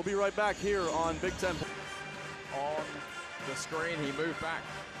going. We'll be right back here on Big Ten. On the screen, he moved back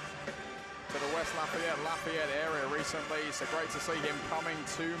to the West Lafayette area recently, so great to see him coming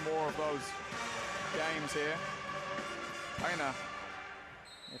to more of those games here. Painter,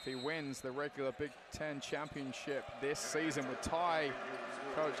 if he wins the regular Big Ten championship this season, would tie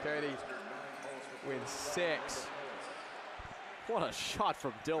Coach Katie with 6. What a shot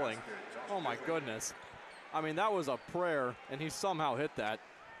from Dilling. Oh my goodness. I mean, that was a prayer, and he somehow hit that.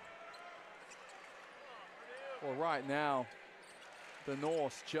 Well, right now, the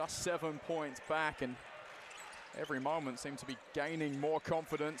Norse just 7 points back, and every moment seem to be gaining more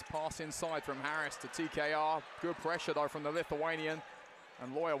confidence. Pass inside from Harris to TKR. Good pressure, though, from the Lithuanian.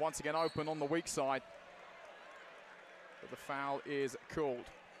 And Lawyer once again open on the weak side. But the foul is called.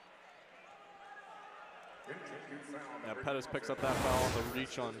 Yeah, Pettis picks up that foul on the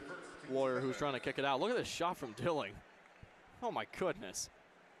reach on Lawyer, who's trying to kick it out. Look at this shot from Dilling. Oh my goodness.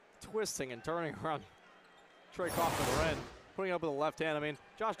 Twisting and turning around Trey Kaufman-Renn, putting it up with the left hand. I mean,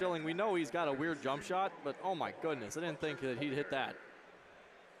 Josh Dilling, we know he's got a weird jump shot, but oh my goodness, I didn't think that he'd hit that.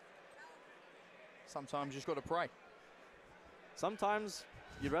 Sometimes you just got to pray. Sometimes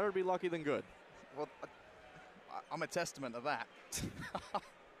you'd rather be lucky than good. Well, I'm a testament of that.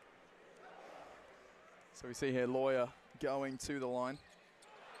 So we see here Lawyer going to the line.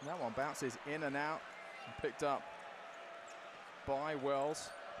 And that one bounces in and out and picked up by Wells,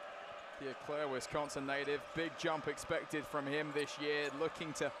 the Eau Claire, Wisconsin native. Big jump expected from him this year,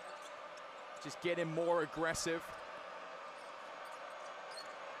 looking to just get him more aggressive.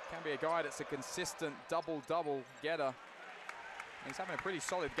 Can be a guy that's a consistent double-double getter. He's having a pretty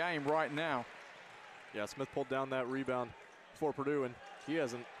solid game right now. Yeah, Smith pulled down that rebound for Purdue, and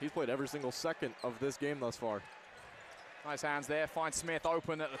he's played every single second of this game thus far. Nice hands there, finds Smith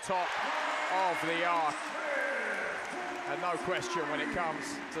open at the top of the arc. And no question when it comes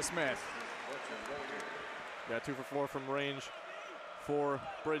to Smith. Yeah, 2 for 4 from range for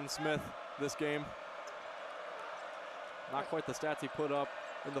Braden Smith this game. Not quite the stats he put up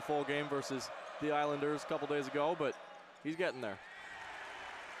in the full game versus the Islanders a couple days ago, but he's getting there.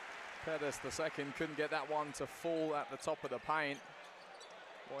 Pettis, the second, couldn't get that one to fall at the top of the paint.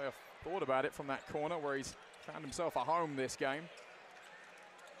 Lawyer thought about it from that corner where he's found himself a home this game.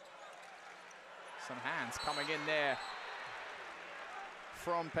 Some hands coming in there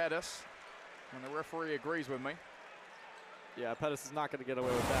from Pettis, and the referee agrees with me. Yeah, Pettis is not going to get away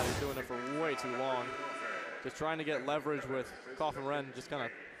with that. He's doing it for way too long. Just trying to get leverage with Kaufman-Renn, just kind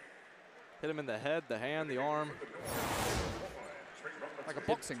of hit him in the head, the hand, the arm. Like a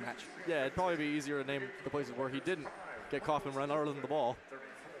boxing match. Yeah, it'd probably be easier to name the places where he didn't get Kaufman-Renn other than the ball.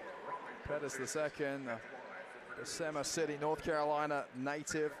 Pettis the second, the Bessemer City, North Carolina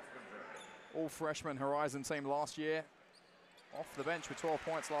native. All freshman Horizon team last year. Off the bench with 12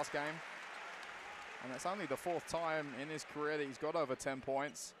 points last game. And that's only the 4th time in his career that he's got over 10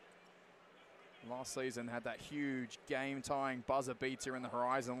 points. Last season had that huge game-tying buzzer beater in the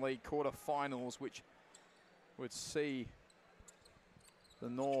Horizon League quarterfinals, which would see the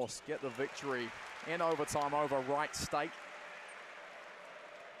Norse get the victory in overtime over Wright State.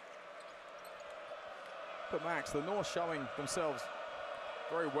 But Max, the Norse showing themselves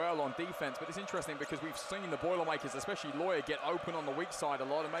very well on defense, but it's interesting because we've seen the Boilermakers, especially Lawyer, get open on the weak side a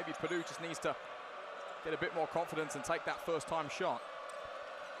lot, and maybe Purdue just needs to get a bit more confidence and take that first-time shot.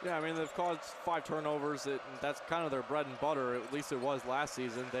 Yeah, I mean, they've caused 5 turnovers. That's kind of their bread and butter. At least it was last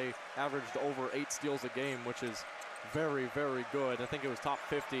season. They averaged over 8 steals a game, which is very, very good. I think it was top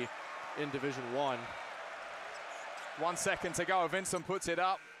 50 in Division I. 1 second to go. Vincent puts it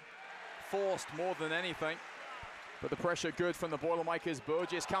up. Forced more than anything. But the pressure good from the Boilermakers.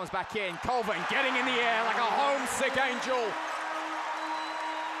 Burgess comes back in. Colvin getting in the air like a homesick angel.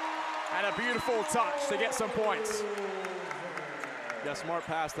 And a beautiful touch to get some points. Yeah, smart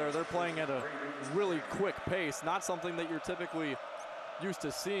pass there. They're playing at a really quick pace, not something that you're typically used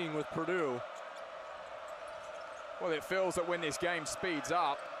to seeing with Purdue. Well, it feels that when this game speeds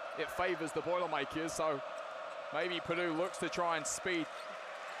up, it favors the Boilermakers, so maybe Purdue looks to try and speed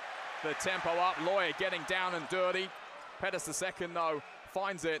the tempo up. Lawyer getting down and dirty. Pettis the second, though,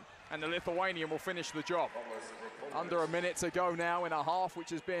 finds it, and the Lithuanian will finish the job. Under a minute to go now in a half,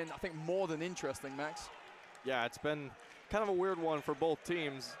 which has been, I think, more than interesting, Max. Yeah, it's been kind of a weird one for both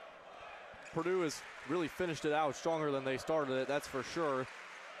teams. Purdue has really finished it out stronger than they started it, that's for sure.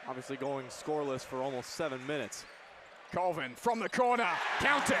 Obviously going scoreless for almost 7 minutes. Colvin from the corner,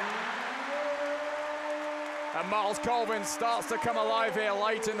 count it! And Miles Colvin starts to come alive here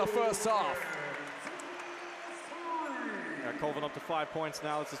late in the first half. Yeah, Colvin up to 5 points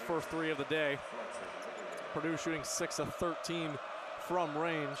now. It's his first 3 of the day. Purdue shooting 6 of 13 from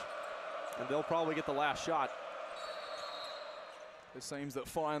range, and they'll probably get the last shot. It seems that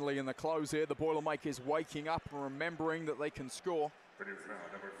finally in the close here, the Boilermakers waking up and remembering that they can score.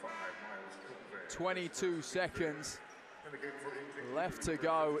 22 seconds left to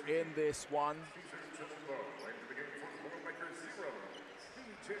go in this one.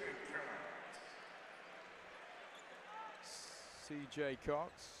 CJ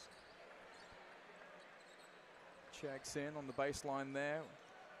Cox checks in on the baseline there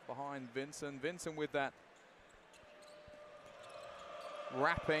behind Vincent. Vincent with that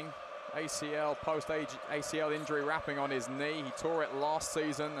wrapping, ACL, post-ACL injury wrapping on his knee. He tore it last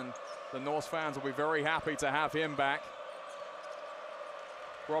season, and the Norse fans will be very happy to have him back.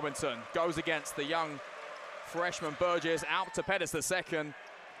 Robinson goes against the young freshman Burgess, out to Pettis the second.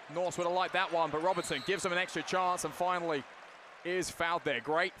 Norse would have liked that one, but Robinson gives him an extra chance and finally is fouled there.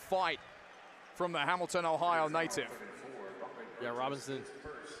 Great fight from the Hamilton, Ohio native. Yeah, Robinson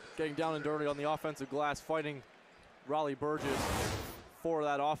getting down and dirty on the offensive glass, fighting Raleigh Burgess for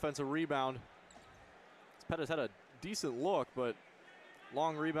that offensive rebound. Pettis had a decent look, but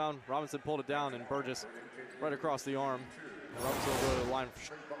long rebound. Robinson pulled it down, and Burgess right across the arm. And Robinson will go to the line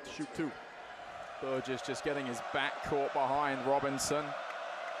to shoot 2. Burgess just getting his back caught behind Robinson.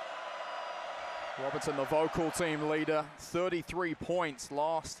 Robinson, the vocal team leader, 33 points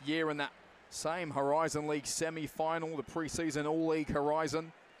last year in that same Horizon League semi-final, the preseason All-League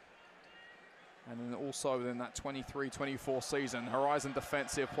Horizon. And then also in that 23-24 season, Horizon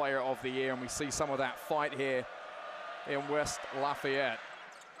Defensive Player of the Year, and we see some of that fight here in West Lafayette.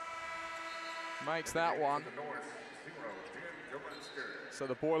 Makes that one. So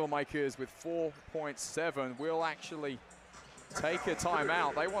the Boilermakers with 4.7 will actually take a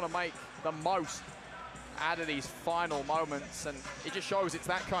timeout. They want to make the most out of these final moments, and it just shows it's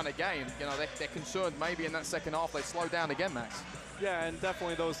that kind of game. You know, they're concerned maybe in that second half they slow down again, Max. Yeah, and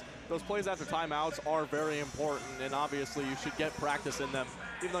definitely those plays after timeouts are very important, and obviously you should get practice in them.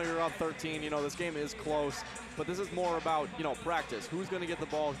 Even though you're up 13, you know, this game is close, but this is more about, you know, practice. Who's going to get the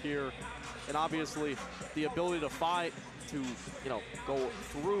ball here? And obviously the ability to fight, to, you know, go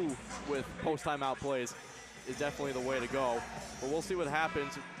through with post-timeout plays is definitely the way to go. But we'll see what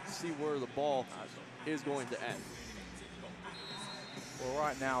happens, see where the ball is going to end. Well,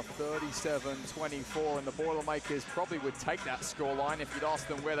 right now, 37-24, and the Boilermakers probably would take that scoreline if you'd asked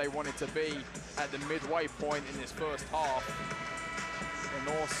them where they wanted to be at the midway point in this first half.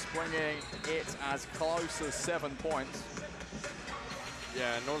 The North bringing it as close as 7 points.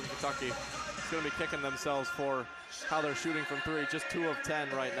 Yeah, Northern Kentucky is going to be kicking themselves for how they're shooting from 3, just 2 of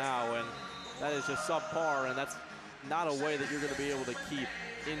 10 right now, and that is just subpar, and that's not a way that you're going to be able to keep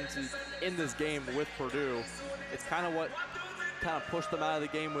in this game with Purdue. It's kind of what kind of pushed them out of the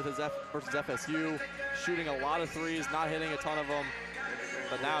game with his versus FSU, shooting a lot of 3s, not hitting a ton of them.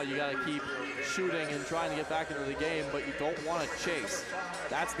 But now you got to keep shooting and trying to get back into the game, but you don't want to chase.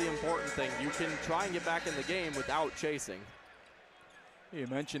 That's the important thing. You can try and get back in the game without chasing. You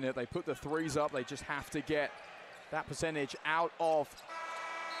mentioned it, they put the 3s up, they just have to get that percentage out of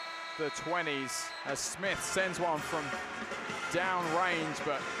the 20s as Smith sends one from down range,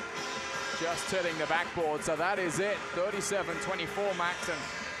 but just hitting the backboard. So that is it, 37-24, Max, and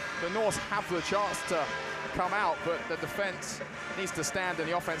the Norse have the chance to come out, but the defense needs to stand and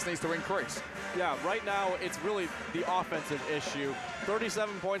the offense needs to increase. Yeah, right now it's really the offensive issue.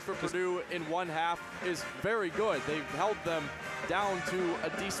 37 points for Purdue in one half is very good. They've held them down to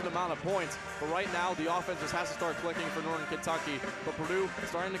a decent amount of points, but right now the offense just has to start clicking for Northern Kentucky. But Purdue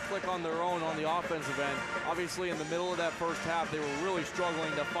starting to click on their own on the offensive end. Obviously in the middle of that first half, they were really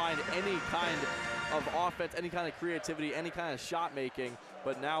struggling to find any kind of offense, any kind of creativity, any kind of shot making.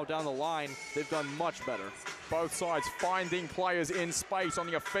 But now down the line, they've done much better. Both sides finding players in space on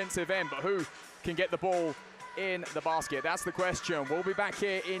the offensive end, but who can get the ball in the basket? That's the question. We'll be back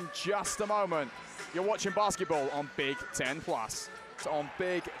here in just a moment. You're watching basketball on Big Ten Plus. So on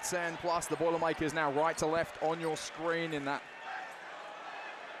Big Ten Plus, the Boilermakers now right to left on your screen in that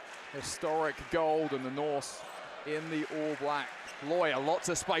historic gold, and the Norse in the all black. Lawyer, lots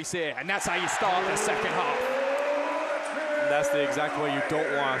of space here, and that's how you start the second half. That's the exact way you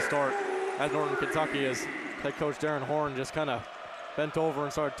don't want to start at Northern Kentucky, as head coach Darren Horn just kind of bent over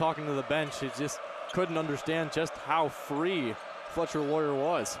and started talking to the bench. He just couldn't understand just how free Fletcher Lawyer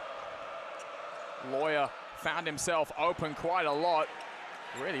was. Lawyer found himself open quite a lot.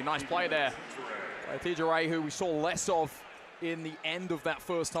 Really nice play there by TJ, who we saw less of in the end of that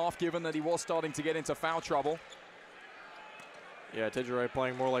first half, given that he was starting to get into foul trouble. Yeah, TJ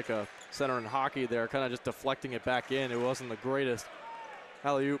playing more like a center in hockey there, kind of just deflecting it back in. It wasn't the greatest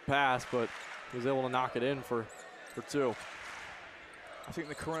alley-oop pass, but he was able to knock it in for two. I think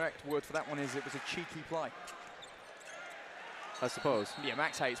the correct word for that one is it was a cheeky play. I suppose. Yeah,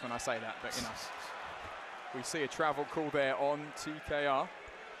 Max hates when I say that, but you know, we see a travel call there on TKR.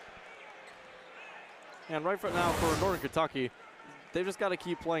 And right now for Northern Kentucky, they've just got to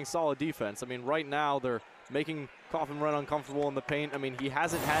keep playing solid defense. I mean, right now they're making Kaufman run uncomfortable in the paint. I mean, he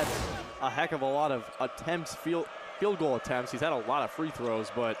hasn't had a heck of a lot of attempts, field goal attempts. He's had a lot of free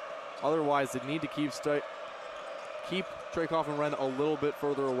throws, but otherwise they need to keep Trey Kaufman a little bit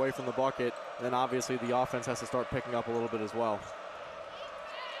further away from the bucket. And then obviously the offense has to start picking up a little bit as well.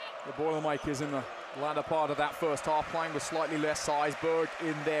 The Boilermakers in the latter part of that first half playing with slightly less size. Berg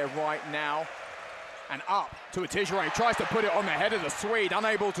in there right now. And up to Atijere, tries to put it on the head of the Swede,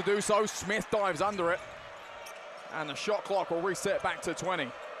 unable to do so. Smith dives under it. And the shot clock will reset back to 20.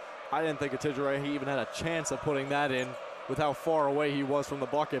 I didn't think Atijere, he even had a chance of putting that in with how far away he was from the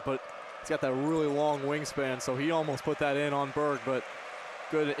bucket, but he's got that really long wingspan, so he almost put that in on Berg, but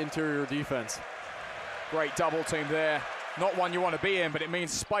good interior defense. Great double team there. Not one you want to be in, but it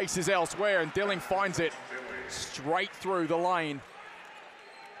means space is elsewhere, and Dilling finds it straight through the lane.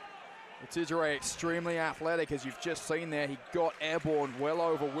 Atijere extremely athletic, as you've just seen there. He got airborne well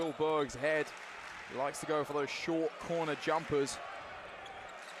over Will Berg's head. He likes to go for those short corner jumpers.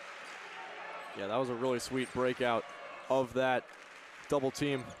 Yeah, that was a really sweet breakout of that double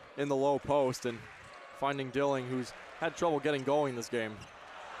team in the low post and finding Dilling, who's had trouble getting going this game.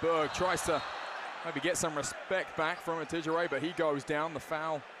 Berg tries to maybe get some respect back from Atijere, but he goes down. The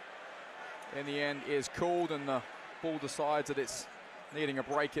foul in the end is called, and the ball decides that it's needing a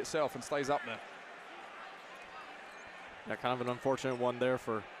break itself and stays up there. Yeah, kind of an unfortunate one there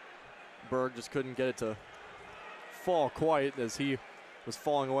for Berg. Just couldn't get it to fall quite as he was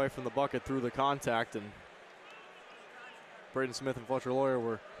falling away from the bucket through the contact, and Braden Smith and Fletcher Lawyer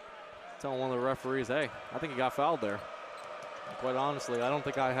were telling one of the referees, hey, I think he got fouled there. And quite honestly, I don't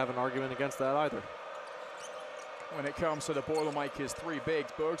think I have an argument against that either. When it comes to the Boilermakers three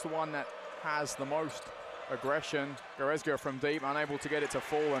bigs, Berg's the one that has the most aggression. Goretzka from deep, unable to get it to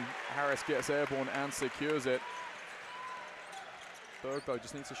fall, and Harris gets airborne and secures it. Berg, though,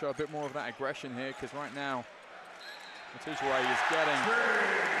 just needs to show a bit more of that aggression here, because right now, Atijere is getting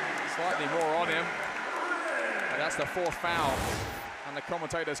slightly more on him. And that's the fourth foul, and the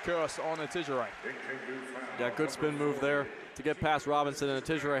commentator's curse on Atijere. Yeah, good spin move there to get past Robinson, and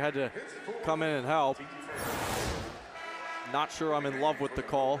Atijere had to come in and help. Not sure I'm in love with the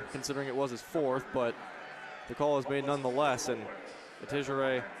call, considering it was his fourth, but the call is made nonetheless, and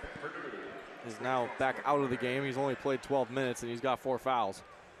Atijere is now back out of the game. He's only played 12 minutes, and he's got 4 fouls.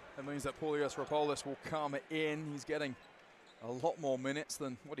 That means that Paulius Rapolis will come in. He's getting a lot more minutes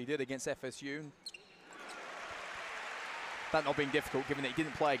than what he did against FSU. That not being difficult, given that he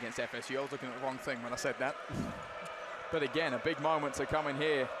didn't play against FSU. I was looking at the wrong thing when I said that. But again, a big moment to come in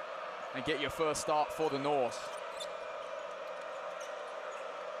here and get your first start for the Norse.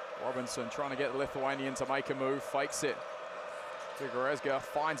 Robinson trying to get the Lithuanian to make a move, fakes it to Goretzka,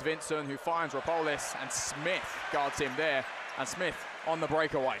 finds Vincent, who finds Rapolis, and Smith guards him there, and Smith on the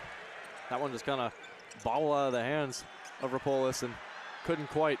breakaway. That one just kind of bobbled out of the hands of Rapolis and couldn't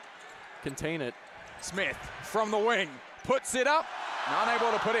quite contain it. Smith from the wing, puts it up,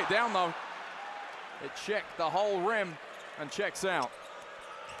 unable to put it down though. It checked the whole rim and checks out.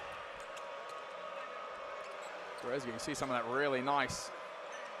 Goretzka, you can see some of that really nice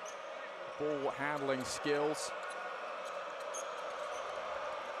ball handling skills.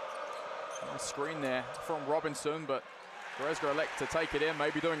 Nice screen there from Robinson, but Goretzka elects to take it in,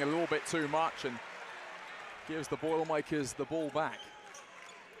 maybe doing a little bit too much, and gives the Boilermakers the ball back.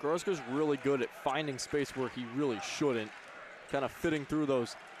 Goretzka's really good at finding space where he really shouldn't, kind of fitting through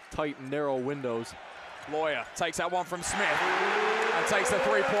those tight, narrow windows. Lawyer takes that one from Smith and takes the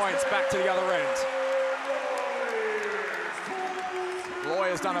 3 points back to the other end.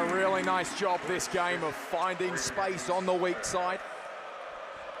 Lawyer's done a really nice job this game of finding space on the weak side.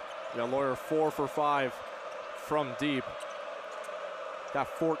 Yeah, Lawyer 4 for 5 from deep. Got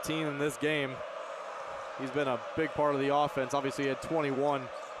 14 in this game. He's been a big part of the offense. Obviously, he had 21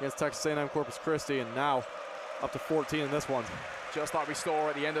 against Texas A&M Corpus Christi, and now up to 14 in this one. Just like we saw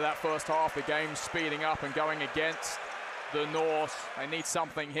at the end of that first half, the game speeding up and going against the Norse. They need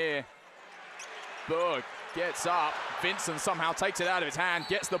something here. Berg gets up. Vincent somehow takes it out of his hand,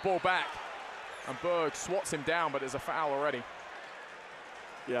 gets the ball back. And Berg swats him down, but there's a foul already.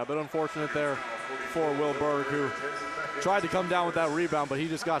 Yeah, but unfortunate there for Will Berg, who tried to come down with that rebound, but he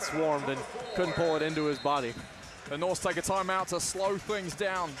just got swarmed and couldn't pull it into his body. The Norse take a timeout to slow things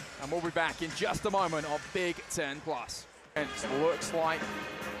down, and we'll be back in just a moment on Big Ten Plus. It looks like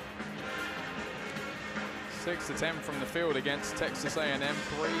 6 to 10 from the field against Texas A&M, 3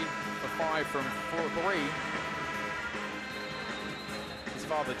 for 5 from 3. His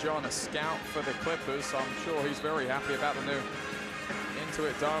father John, a scout for the Clippers, so I'm sure he's very happy about the new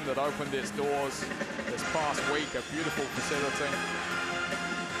Intuit Dome that opened its doors this past week. A beautiful facility.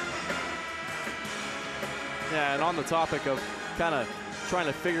 Yeah, and on the topic of kind of trying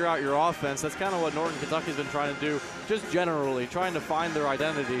to figure out your offense, that's kind of what Northern Kentucky's been trying to do, just generally, trying to find their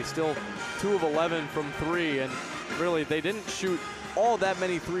identity. Still 2 of 11 from 3, and really they didn't shoot all that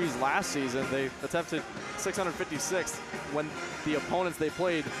many threes last season. They attempted 656 when the opponents they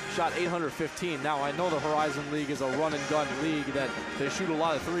played shot 815. Now, I know the Horizon League is a run-and-gun league that they shoot a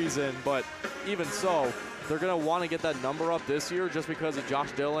lot of threes in, but even so, they're going to want to get that number up this year just because of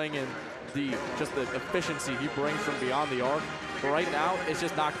Josh Dilling and just the efficiency he brings from beyond the arc. But right now, it's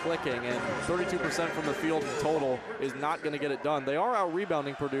just not clicking, and 32% from the field in total is not going to get it done. They are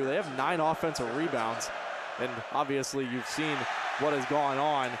out-rebounding Purdue. They have 9 offensive rebounds, and obviously you've seen what has gone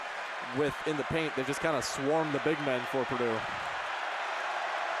on in the paint. They've just kind of swarmed the big men for Purdue.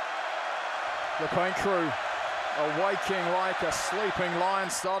 The paint crew awaking like a sleeping lion,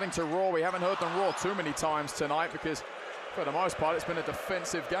 starting to roar. We haven't heard them roar too many times tonight because, for the most part, it's been a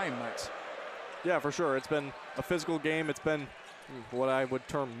defensive game, Max. Yeah, for sure. It's been a physical game. It's been what I would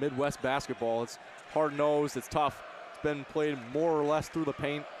term Midwest basketball. It's hard-nosed. It's tough. It's been played more or less through the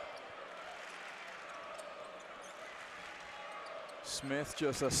paint. Smith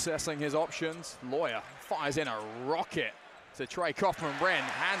just assessing his options. Lawyer fires in a rocket to Trey Kaufman-Wren.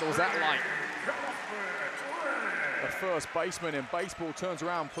 Handles that like the first baseman in baseball. Turns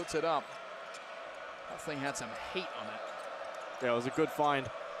around, puts it up. That thing had some heat on it. Yeah, it was a good find,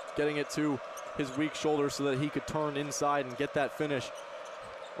 getting it to his weak shoulder so that he could turn inside and get that finish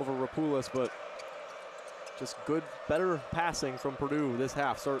over Rapoulis, but just good, better passing from Purdue this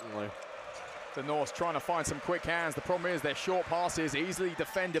half, certainly. The Norse trying to find some quick hands. The problem is their short passes easily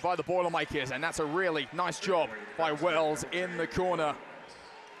defended by the Boilermakers, and that's a really nice job by Wells in the corner.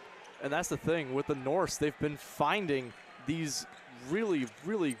 And that's the thing with the Norse, they've been finding these really,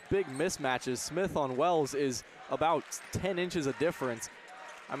 really big mismatches. Smith on Wells is about 10 inches of difference.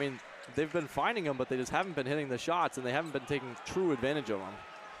 I mean, they've been finding them, but they just haven't been hitting the shots, and they haven't been taking true advantage of them.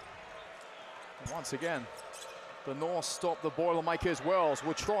 Once again, the Norse stop the Boilermakers. Wells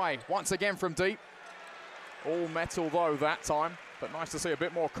will try once again from deep. All metal though that time, but nice to see a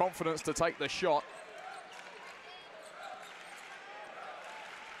bit more confidence to take the shot.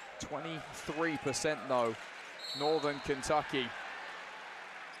 23% though, Northern Kentucky.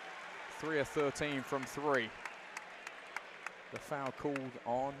 3 of 13 from 3. The foul called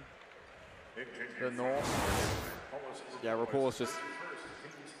on the North. Yeah, Rapoulis just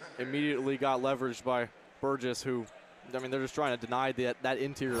immediately got leveraged by Burgess, who, I mean, they're just trying to deny that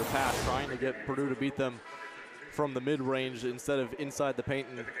interior pass, trying to get Purdue to beat them from the mid-range instead of inside the paint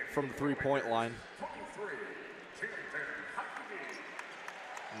and from the three-point line.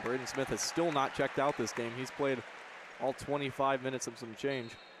 And Braden Smith has still not checked out this game. He's played all 25 minutes of some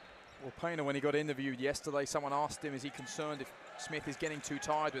change. Well, Painter, when he got interviewed yesterday, someone asked him, is he concerned if Smith is getting too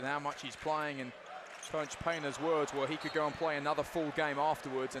tired with how much he's playing? And Coach Painter's words were he could go and play another full game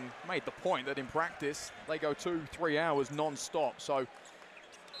afterwards, and made the point that in practice, they go 2-3 hours non-stop. So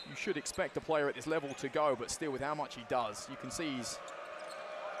you should expect a player at this level to go, but still with how much he does, you can see he's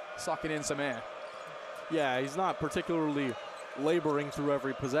sucking in some air. Yeah, he's not particularly laboring through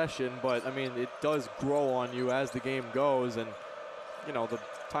every possession, but I mean, it does grow on you as the game goes, and you know, the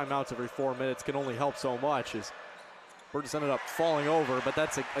timeouts every 4 minutes can only help so much. As Burgess ended up falling over, but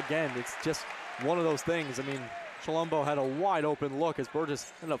that's, again, it's just one of those things. I mean, Chilumbo had a wide open look as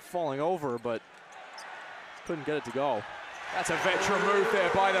Burgess ended up falling over, but couldn't get it to go. That's a veteran move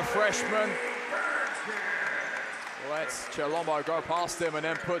there by the freshman. Lets Chilumbo go past him and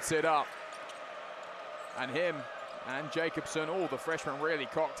then puts it up. And him and Jacobson, the freshmen really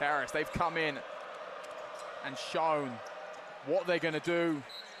cocked Harris. They've come in and shown what they're going to do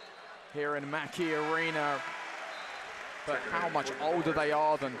here in Mackey Arena, but how much older they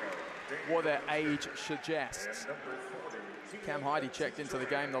are than what their age suggests. Cam Heidi checked into the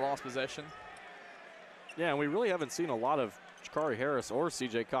game the last possession. Yeah, and we really haven't seen a lot of Jakari Harris or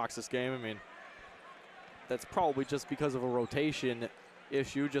CJ Cox this game. I mean, that's probably just because of a rotation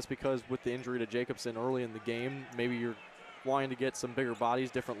issue, just because with the injury to Jacobson early in the game, maybe you're wanting to get some bigger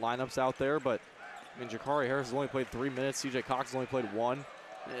bodies, different lineups out there, but I mean, Jakari Harris has only played 3 minutes. CJ Cox has only played 1.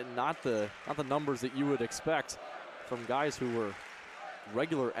 And not the numbers that you would expect from guys who were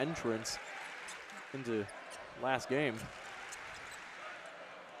regular entrants into last game.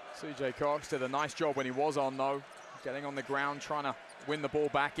 CJ Cox did a nice job when he was on, though. Getting on the ground, trying to win the ball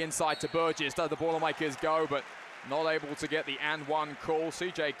back inside to Burgess. Does the Boilermakers go, but not able to get the and one call.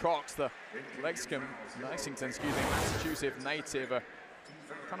 CJ Cox, the Lexington, Massachusetts native, a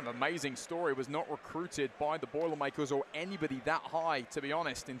kind of amazing story, was not recruited by the Boilermakers or anybody that high, to be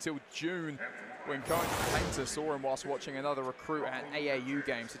honest, until June when Coach Painter saw him whilst watching another recruit at an AAU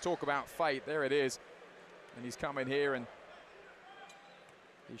game. So talk about fate, there it is. And he's come in here and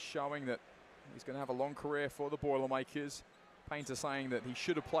he's showing that he's going to have a long career for the Boilermakers. Painter saying that he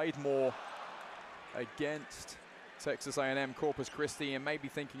should have played more against Texas A&M Corpus Christi, and maybe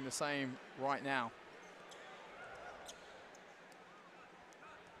thinking the same right now.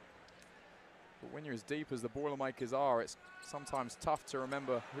 But when you're as deep as the Boilermakers are, it's sometimes tough to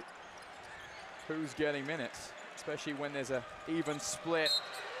remember who's getting minutes, especially when there's an even split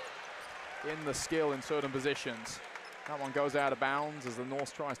in the skill in certain positions. That one goes out of bounds as the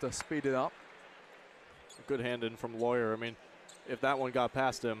Norse tries to speed it up. A good hand in from Lawyer. I mean, if that one got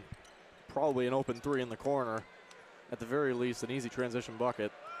past him, probably an open 3 in the corner. At the very least, an easy transition bucket.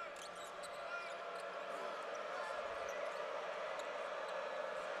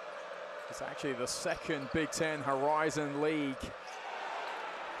 It's actually the second Big Ten Horizon League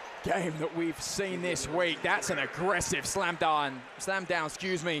game that we've seen this week. That's an aggressive slam down,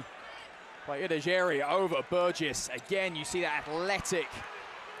 excuse me, by Idajeri over Burgess. Again, you see that athletic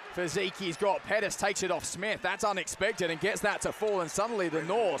physique he's got. Pettis takes it off Smith. That's unexpected and gets that to fall, and suddenly the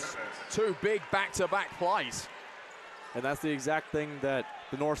Norse, 2 big back-to-back plays. And that's the exact thing that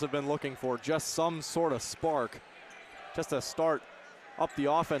the Norse have been looking for, just some sort of spark, just to start up the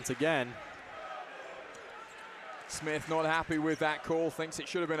offense again. Smith not happy with that call, thinks it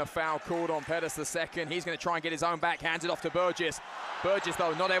should have been a foul called on Pettis the second. He's going to try and get his own back, hands it off to Burgess. Burgess,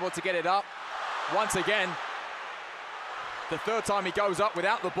 though, not able to get it up. Once again, the third time he goes up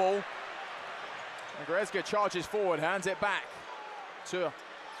without the ball. And Goretzka charges forward, hands it back to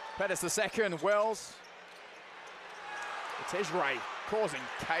Pettis the second. Wells. It's Israel causing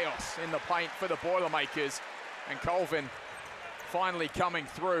chaos in the paint for the Boilermakers, and Colvin finally coming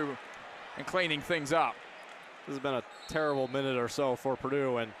through and cleaning things up. This has been a terrible minute or so for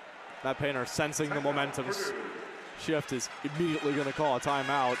Purdue, and Matt Painter, sensing the momentum shift, is immediately going to call a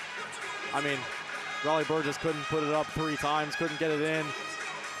timeout. I mean, Raleigh Burgess couldn't put it up 3 times, couldn't get it in.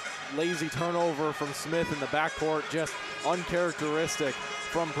 Lazy turnover from Smith in the backcourt, just uncharacteristic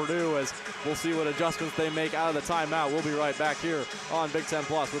from Purdue, as we'll see what adjustments they make out of the timeout. We'll be right back here on Big Ten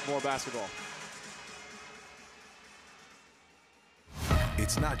Plus with more basketball.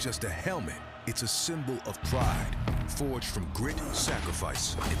 It's not just a helmet, it's a symbol of pride, forged from grit,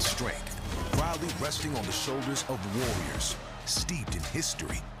 sacrifice, and strength. Proudly resting on the shoulders of warriors, steeped in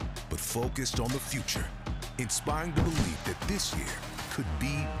history, but focused on the future. Inspiring the belief that this year could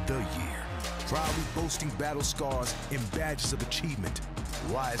be the year. Proudly boasting battle scars and badges of achievement,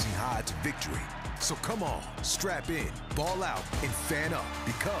 rising high to victory. So come on, strap in, ball out, and fan up,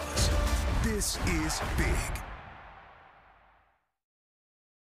 because this is big.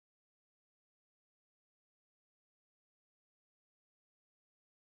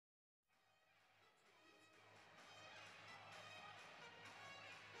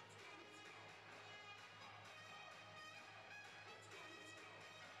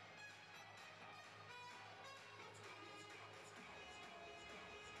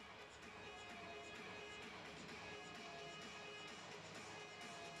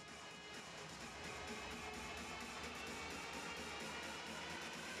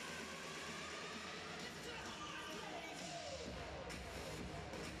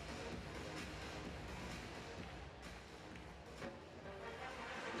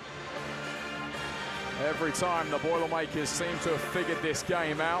 Every time the Boilermakers seem to have figured this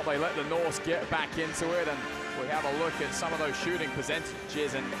game out, they let the Norse get back into it, and we have a look at some of those shooting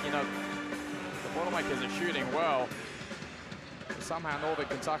percentages, and you know, the Boilermakers are shooting well. But somehow Northern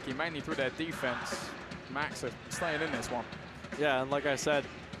Kentucky, mainly through their defense, Max, are staying in this one. Yeah, and like I said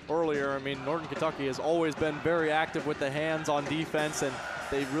earlier, I mean, Northern Kentucky has always been very active with the hands on defense, and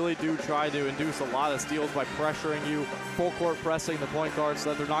they really do try to induce a lot of steals by pressuring you, full court pressing the point guard so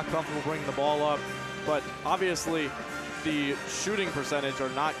that they're not comfortable bringing the ball up. But obviously, the shooting percentage are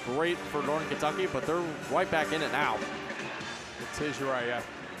not great for Northern Kentucky, but they're right back in it now. Tijere,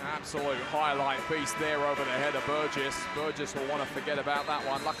 absolute highlight piece there over the head of Burgess. Burgess will want to forget about that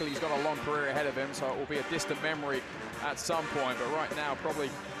one. Luckily, he's got a long career ahead of him, so it will be a distant memory at some point, but right now probably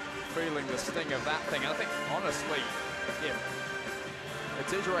feeling the sting of that thing. And I think, honestly, if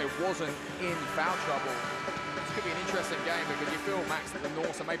Atijere wasn't in foul trouble, this could be an interesting game because you feel, Max, that the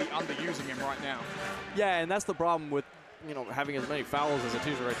Norse are maybe underusing him right now. Yeah, and that's the problem with, you know, having as many fouls as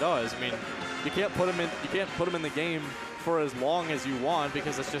Atijere does. I mean, you can't put him in the game for as long as you want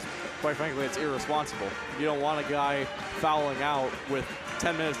because it's just, quite frankly, it's irresponsible. You don't want a guy fouling out with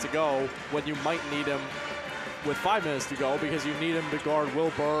 10 minutes to go when you might need him with 5 minutes to go because you need him to guard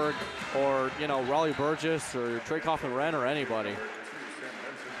Will Berg or, you know, Raleigh Burgess or Trey Kaufman-Wren or anybody.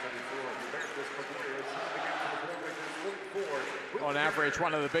 On average,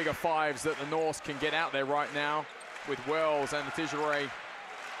 one of the bigger fives that the Norse can get out there right now with Wells and Atijere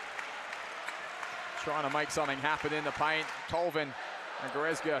trying to make something happen in the paint. Colvin and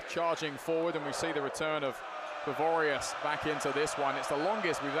Goretzka charging forward, and we see the return of Gregorius back into this one. It's the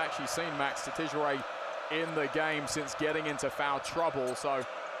longest we've actually seen Max Atijere in the game since getting into foul trouble. So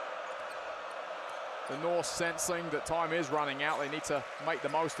the Norse sensing that time is running out. They need to make the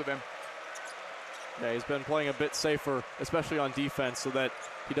most of him. Yeah, he's been playing a bit safer, especially on defense, so that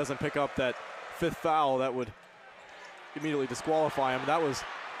he doesn't pick up that 5th foul that would immediately disqualify him. That was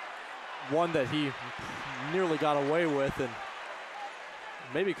one that he nearly got away with and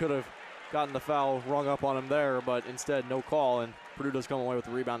maybe could have gotten the foul rung up on him there, but instead no call, and Purdue does come away with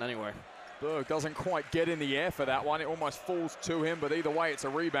the rebound anyway. Berg doesn't quite get in the air for that one. It almost falls to him, but either way, it's a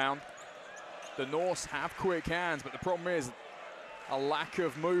rebound. The Norse have quick hands, but the problem is a lack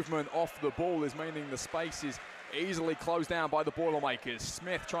of movement off the ball is meaning the space is easily closed down by the Boilermakers.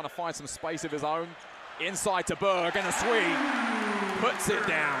 Smith trying to find some space of his own. Inside to Berg, and a sweep puts it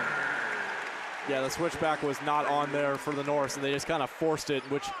down. Yeah, the switchback was not on there for the Norse, and they just kind of forced it,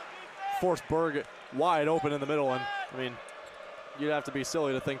 which forced Berg wide open in the middle. And I mean, you'd have to be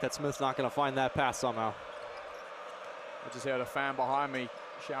silly to think that Smith's not going to find that pass somehow. I just heard a fan behind me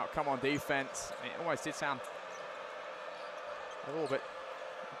shout, "Come on, defense." It almost did sound a little bit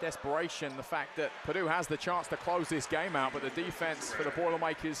desperation, the fact that Purdue has the chance to close this game out, but the defense for the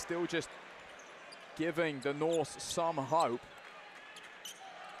Boilermakers still just giving the Norse some hope.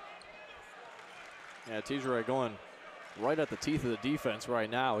 Yeah, Atijere going right at the teeth of the defense right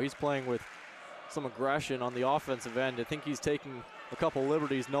now. He's playing with some aggression on the offensive end. I think he's taking a couple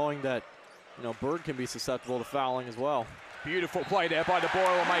liberties knowing that, you know, Berg can be susceptible to fouling as well. Beautiful play there by the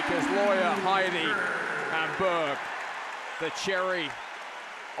Boilermakers. Lawyer, Heidi, and Berg. The cherry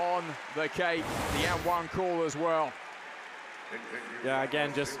on the cake. The and-one call as well. Yeah,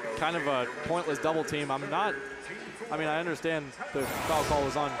 again, just kind of a pointless double team. I mean, I understand the foul call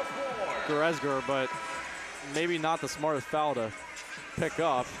was on Goretzka, but maybe not the smartest foul to pick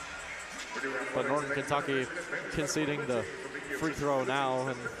up. But Northern Kentucky conceding the free throw now,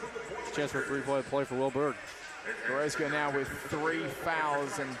 and chance for a three-point play for Will Berg. Goretzka now with 3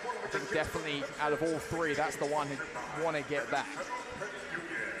 fouls, and I think definitely out of all 3, that's the one who want to get back.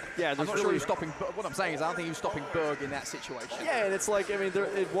 Yeah, I'm not sure he's stopping. What I'm saying is, I don't think he was stopping Berg in that situation. Yeah, and it's like, I mean, there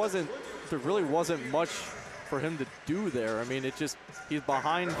really wasn't much for him to do there. I mean, he's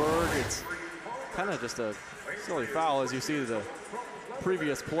behind Berg. It's kind of just a silly foul, as you see the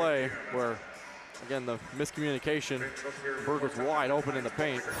previous play where, again, the miscommunication. Berg was wide open in the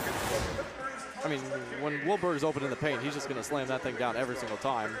paint. I mean, when Will Berg's open in the paint, he's just going to slam that thing down every single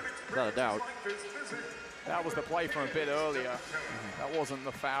time, without a doubt. That was the play from a bit earlier. That wasn't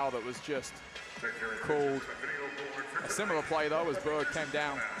the foul that was just called. A similar play, though, as Berg came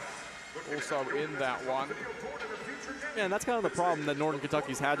down also in that one. Yeah, and that's kind of the problem that Northern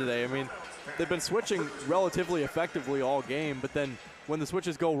Kentucky's had today. I mean, they've been switching relatively effectively all game, but then when the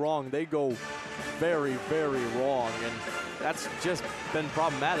switches go wrong, they go very, very wrong. And that's just been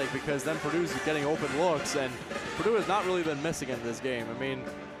problematic because then Purdue's getting open looks, and Purdue has not really been missing in this game. I mean,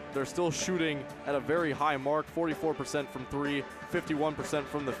 they're still shooting at a very high mark, 44% from 3, 51%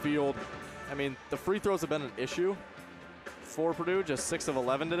 from the field. I mean, the free throws have been an issue for Purdue, just 6 of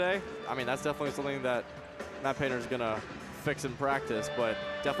 11 today. I mean, that's definitely something that Matt Painter's going to fix in practice, but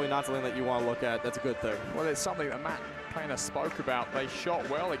definitely not something that you want to look at. That's a good thing. Well, it's something that Matt Painter spoke about. They shot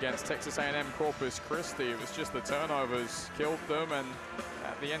well against Texas A&M Corpus Christi. It was just the turnovers killed them, and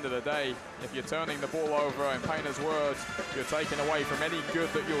at the end of the day, if you're turning the ball over, in Painter's words, you're taking away from any good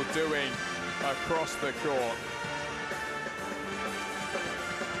that you're doing across the court.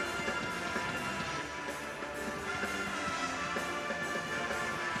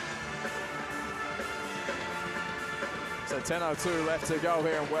 So 10:02 left to go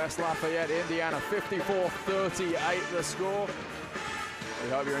here in West Lafayette, Indiana. 54-38 the score. We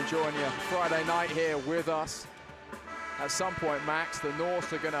hope you're enjoying your Friday night here with us. At some point, Max, the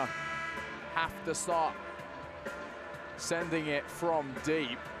Norse are going to have to start sending it from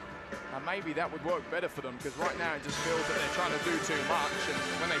deep. And maybe that would work better for them, because right now it just feels that they're trying to do too much. And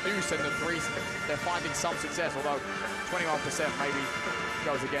when they do send the threes, they're finding some success, although 21% maybe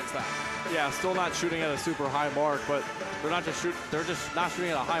goes against that. Yeah, still not shooting at a super high mark, but they're just not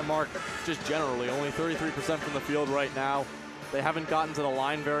shooting at a high mark just generally. Only 33% from the field right now. They haven't gotten to the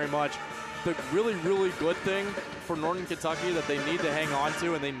line very much. The really, really good thing for Northern Kentucky that they need to hang on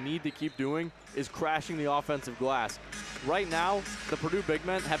to and they need to keep doing is crashing the offensive glass. Right now, the Purdue big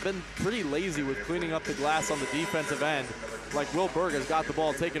men have been pretty lazy with cleaning up the glass on the defensive end. Like Will Berg has got the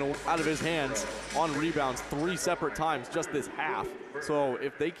ball taken out of his hands on rebounds 3 separate times just this half. So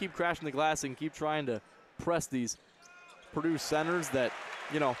if they keep crashing the glass and keep trying to press these Purdue centers that,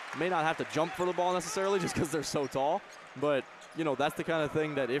 you know, may not have to jump for the ball necessarily just because they're so tall, but, you know, that's the kind of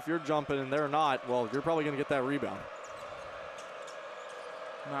thing that if you're jumping and they're not, well, you're probably going to get that rebound.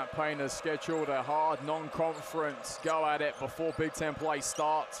 Matt Payne has scheduled a hard non-conference go at it before Big Ten play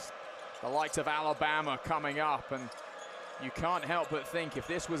starts. The likes of Alabama coming up, and you can't help but think if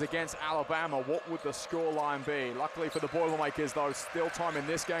this was against Alabama, what would the scoreline be? Luckily for the Boilermakers, though, still time in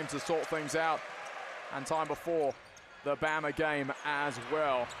this game to sort things out, and time before the Bama game as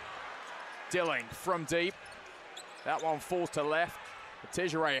well. Dilling from deep. That one falls to left.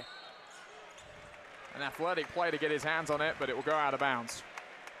 Tijeray, an athletic play to get his hands on it, but it will go out of bounds.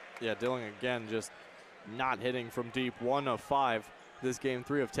 Yeah, Dilling again just not hitting from deep. 1 of 5 this game,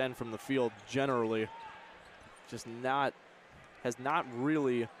 3 of 10 from the field generally. Just has not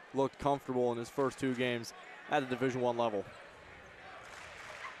really looked comfortable in his first 2 games at the Division I level.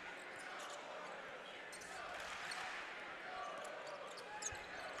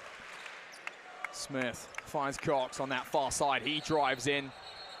 Smith finds Cox on that far side. He drives in.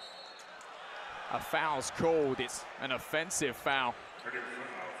 A foul's called. It's an offensive foul.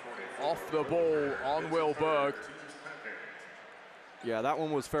 Off the ball on Will Berg. Yeah, that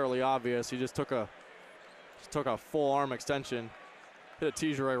one was fairly obvious. He just took a full arm extension, hit a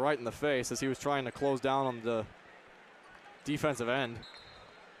Tijeray right in the face as he was trying to close down on the defensive end.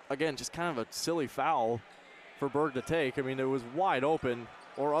 Again, just kind of a silly foul for Berg to take. I mean, it was wide open,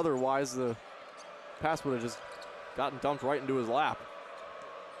 or otherwise the pass would have just gotten dumped right into his lap.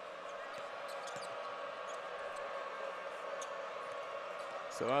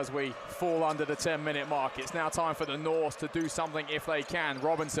 So as we fall under the 10-minute mark, it's now time for the Norse to do something if they can.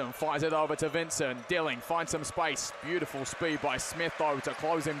 Robinson fires it over to Vincent. Dilling finds some space. Beautiful speed by Smith, though, to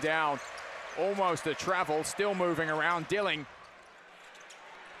close him down. Almost a travel, still moving around. Dilling.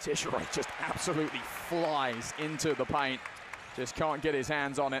 Tijeray just absolutely flies into the paint. Just can't get his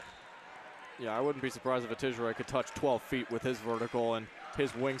hands on it. Yeah, I wouldn't be surprised if a Tijeray could touch 12 feet with his vertical and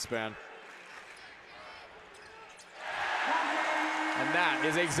his wingspan. And that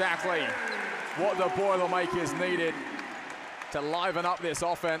is exactly what the Boilermakers needed to liven up this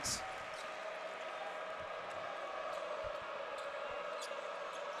offense.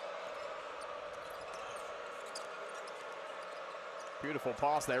 Beautiful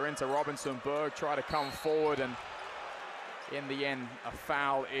pass there into Robinson. Berg try to come forward, and in the end, a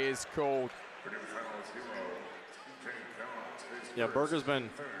foul is called. Yeah, Berg has been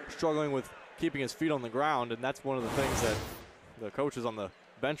struggling with keeping his feet on the ground, and that's one of the things that the coaches on the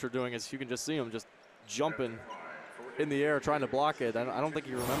bench are doing, is you can just see him just jumping in the air trying to block it. I don't think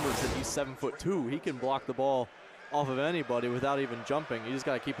he remembers that he's 7'2". He can block the ball off of anybody without even jumping. You just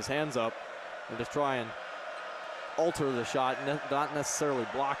got to keep his hands up and just try and alter the shot, not necessarily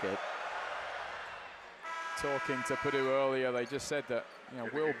block it. Talking to Purdue earlier, they just said that, you know,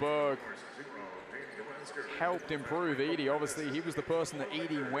 Will Berg helped improve Edey. Obviously, he was the person that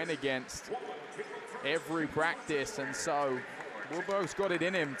Edey went against every practice, and so Will Berg's got it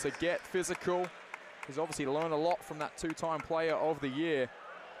in him to get physical. He's obviously learned a lot from that 2-time player of the year.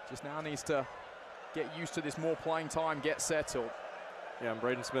 Just now needs to get used to this more playing time, get settled. Yeah, and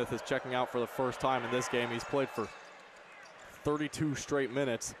Braden Smith is checking out for the first time in this game. He's played for 32 straight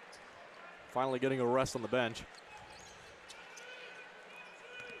minutes. Finally getting a rest on the bench.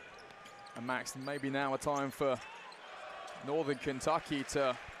 And Max, maybe now a time for Northern Kentucky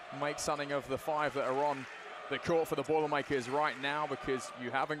to make something of the 5 that are on the court for the Boilermakers right now, because you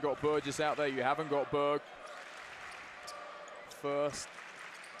haven't got Burgess out there, you haven't got Berg. First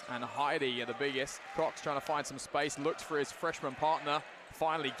and Heidi are the biggest. Cox trying to find some space, looks for his freshman partner,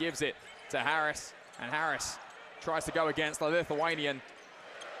 finally gives it to Harris, and Harris tries to go against the Lithuanian.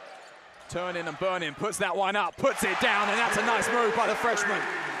 Turn in and burn in, puts that one up, puts it down, and that's a nice move by the freshman.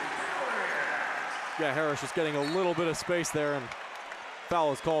 Yeah, Harris just getting a little bit of space there, and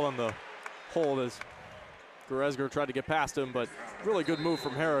foul is called on the hold as Goresger tried to get past him, but really good move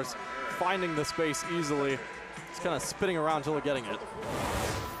from Harris, finding the space easily It's kind of spinning around until they're getting it.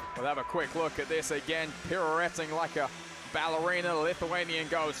 We'll have a quick look at this again, pirouetting like a ballerina. The Lithuanian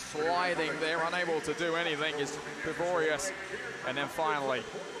goes sliding there, unable to do anything. Is Pivorius, and then finally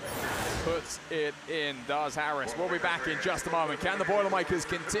puts it in, does Harris. We'll be back in just a moment. Can the Boilermakers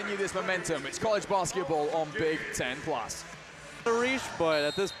continue this momentum? It's college basketball on Big Ten Plus. The reach, but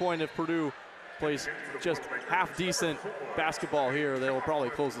at this point, if Purdue plays just half decent basketball here, they will probably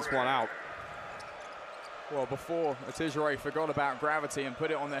close this one out. Well, before Atijere forgot about gravity and put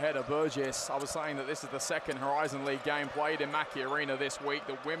it on the head of Burgess, I was saying that this is the second Horizon League game played in Mackey Arena this week.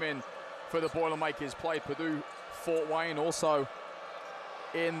 The women for the Boilermakers played Purdue Fort Wayne also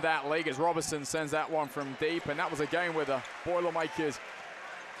in that league as Robertson sends that one from deep, and that was a game where the Boilermakers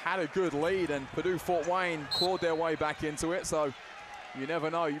had a good lead and Purdue Fort Wayne clawed their way back into it. So you never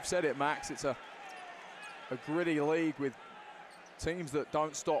know. You've said it, Max. It's a gritty league with teams that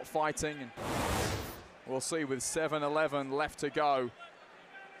don't stop fighting, and we'll see with 7:11 left to go.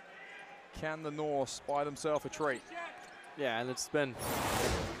 Can the Norse buy themselves a treat? Yeah, and it's been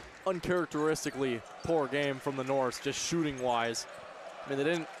uncharacteristically poor game from the Norse, just shooting-wise. I mean, they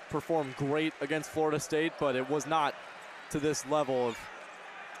didn't perform great against Florida State, but it was not to this level of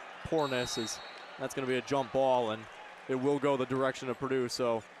poorness. That's going to be a jump ball, and it will go the direction of Purdue,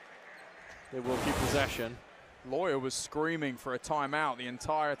 so they will keep possession. Lawyer was screaming for a timeout the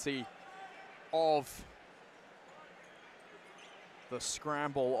entirety of the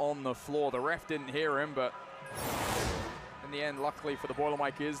scramble on the floor. The ref didn't hear him, but in the end, luckily for the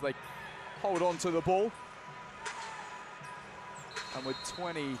Boilermakers, they hold on to the ball. And with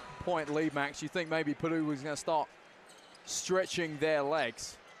 20-point lead, Max, you think maybe Purdue was going to start stretching their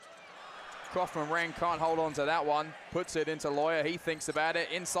legs. Kaufman-Wren can't hold on to that one, puts it into Lawyer. He thinks about it,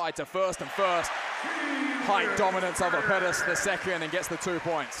 inside to First, and First, height dominance over Pettis the second, and gets the 2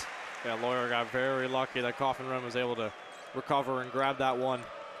 points. Yeah, Lawyer got very lucky that Kaufman-Wren was able to recover and grab that one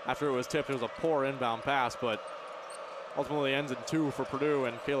after it was tipped. It was a poor inbound pass, but ultimately ends in 2 for Purdue,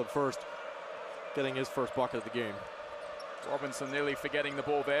 and Caleb First getting his first bucket of the game. Robinson nearly forgetting the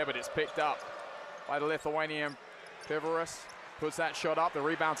ball there, but it's picked up by the Lithuanian Pivorius. Puts that shot up, the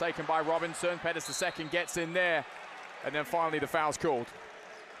rebound taken by Robinson. Pettis the second gets in there, and then finally the foul's called.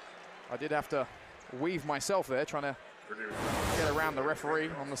 I did have to weave myself there, trying to get around the referee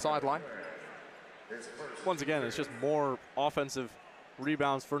on the sideline. Once again, it's just more offensive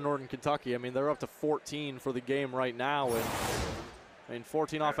rebounds for Northern Kentucky. I mean, they're up to 14 for the game right now, and I mean,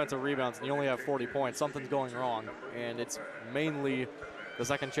 14 offensive rebounds, and you only have 40 points. Something's going wrong, and it's mainly the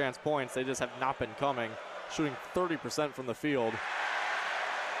second chance points. They just have not been coming. Shooting 30% from the field.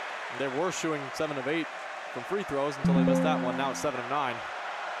 They were shooting 7 of 8 from free throws until they missed that one. Now it's 7 of 9.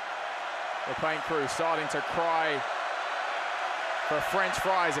 The paint crew starting to cry for French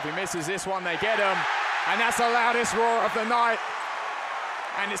fries. If he misses this one, they get him. And that's the loudest roar of the night.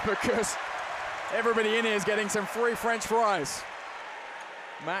 And it's because everybody in here is getting some free French fries.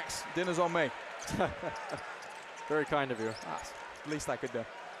 Max, dinner's on me. Very kind of you. That's the least I could do.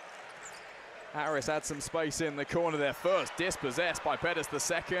 Harris had some space in the corner there. First dispossessed by Pettis the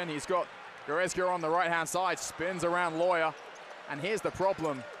second. He's got Goretzka on the right-hand side, spins around Lawyer. And here's the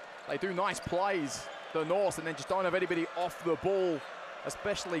problem. They do nice plays, the Norse, and then just don't have anybody off the ball,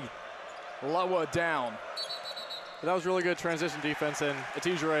 especially lower down. But that was really good transition defense, and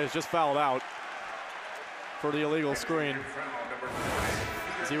Atijere has just fouled out for the illegal screen.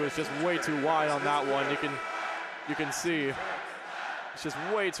 As he was just way too wide on that one. You can see it's just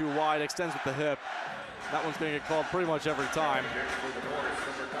way too wide, extends with the hip. That one's going to get called pretty much every time.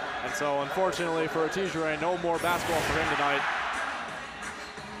 And so, unfortunately for Atijere, no more basketball for him tonight.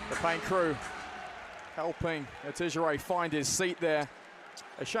 The paint crew helping Atijere find his seat there.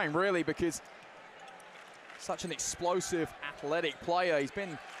 A shame, really, because such an explosive, athletic player. He's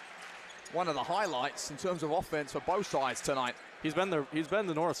been one of the highlights in terms of offense for both sides tonight. He's been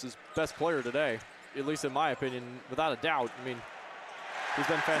the North's best player today, at least in my opinion, without a doubt. I mean, he's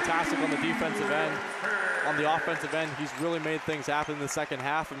been fantastic on the defensive end. On the offensive end, he's really made things happen in the second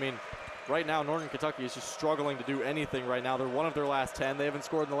half. I mean, right now, Northern Kentucky is just struggling to do anything right now. They're one of their last 10. They haven't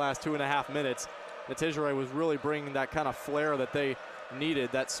scored in the last 2.5 minutes. Atijere was really bringing that kind of flair that they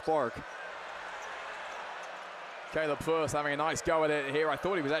needed, that spark. Caleb First having a nice go at it here. I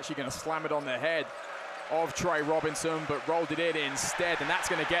thought he was actually going to slam it on the head of Trey Robinson, but rolled it in instead, and that's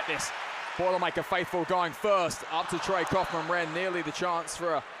going to get this Boilermaker faithful going first. Up to Trey Kaufman-Wren, nearly the chance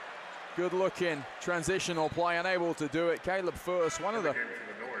for a good-looking transitional play, unable to do it. Caleb First, one of the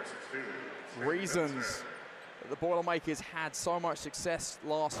reasons that the Boilermakers had so much success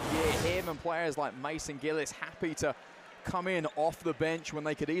last year. Him and players like Mason Gillis happy to come in off the bench when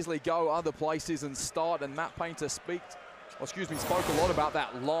they could easily go other places and start. And Matt Painter spoke a lot about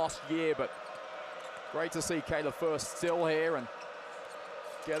that last year, but great to see Caleb Furst still here and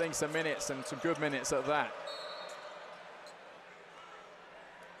getting some minutes, and some good minutes at that.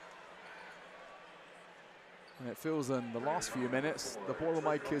 And it feels in the last few minutes, the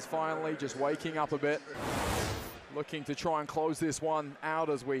Boilermakers finally just waking up a bit, looking to try and close this one out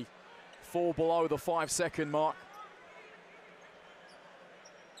as we fall below the 5-second mark.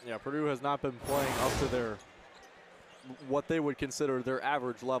 Yeah, Purdue has not been playing up to their, what they would consider their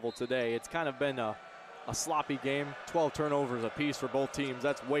average level today. It's kind of been a sloppy game, 12 turnovers apiece for both teams.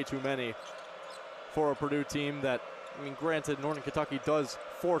 That's way too many for a Purdue team that, I mean, granted, Northern Kentucky does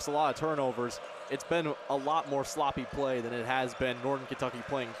force a lot of turnovers. It's been a lot more sloppy play than it has been Northern Kentucky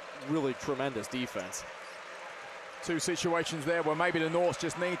playing really tremendous defense. Two situations there where maybe the Norse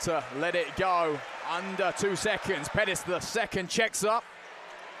just need to let it go. Under 2 seconds, Pettis the second checks up,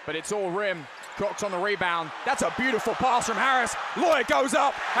 but it's all rim. Cox on the rebound. That's a beautiful pass from Harris. Lloyd goes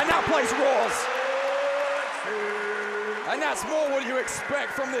up, and that place roars. And that's more what you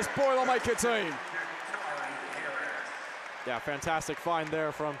expect from this Boilermaker team. Yeah, fantastic find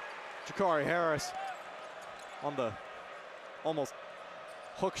there from Jakari Harris on the almost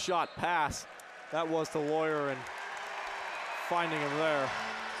hook shot pass. That was to Lawyer, and finding him there.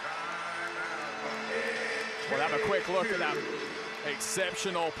 We'll have a quick look at that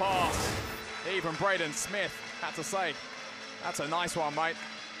exceptional pass. Even Braden Smith had to say, that's a nice one, mate.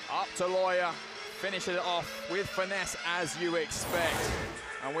 Up to Lawyer, finishes it off with finesse as you expect.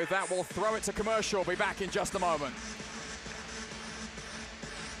 And with that, we'll throw it to commercial. Be back in just a moment.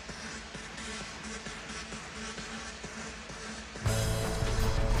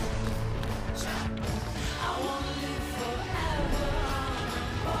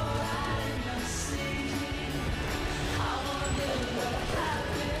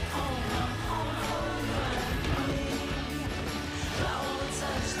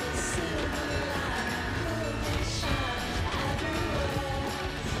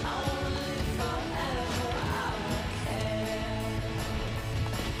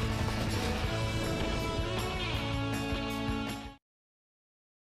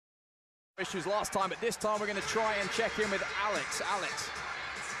 Issues last time, but this time we're going to try and check in with Alex. Alex.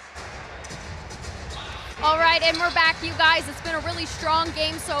 All right, and we're back, you guys. It's been a really strong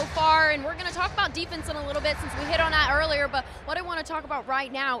game so far, and we're going to talk about defense in a little bit since we hit on that earlier, but what I want to talk about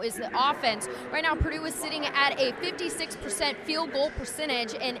right now is the offense. Right now, Purdue is sitting at a 56% field goal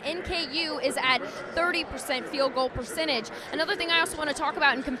percentage, and NKU is at 30% field goal percentage. Another thing I also want to talk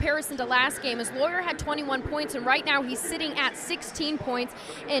about in comparison to last game is Lawyer had 21 points, and right now he's sitting at 16 points,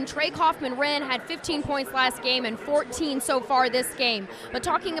 and Trey Kaufman-Wren had 15 points last game and 14 so far this game. But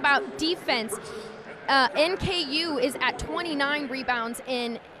talking about defense, NKU is at 29 rebounds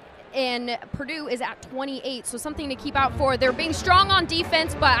and Purdue is at 28, so something to keep out for. They're being strong on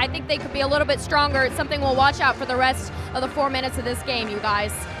defense, but I think they could be a little bit stronger. It's something we'll watch out for the rest of the 4 minutes of this game, you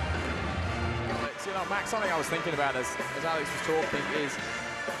guys. You know, Max, something I was thinking about as Alex was talking is,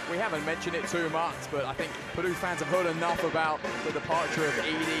 we haven't mentioned it too much, but I think Purdue fans have heard enough about the departure of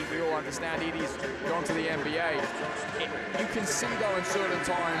Edey. We all understand Edey's gone to the NBA. You can see, though, in certain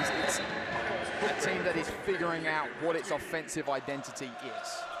times, it's a team that is figuring out what its offensive identity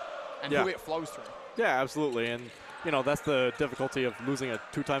is and who it flows through. Yeah, absolutely. And, you know, that's the difficulty of losing a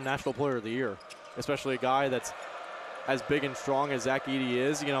two-time National Player of the Year, especially a guy that's as big and strong as Zach Edey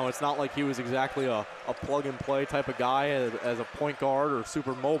is. You know, it's not like he was exactly a plug-and-play type of guy as a point guard or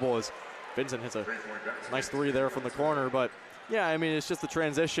super mobile, as Vincent hits a nice three there from the corner. But, yeah, I mean, it's just the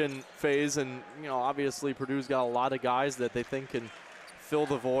transition phase. And, you know, obviously Purdue's got a lot of guys that they think can fill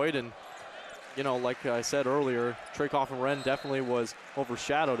the void. And, you know, like I said earlier, Trey Kaufman-Wren definitely was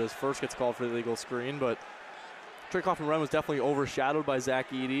overshadowed as first gets called for the illegal screen, but Trey Kaufman-Wren was definitely overshadowed by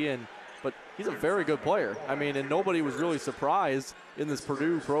Zach Edey, but he's a very good player. I mean, and nobody was really surprised in this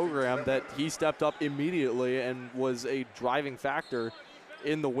Purdue program that he stepped up immediately and was a driving factor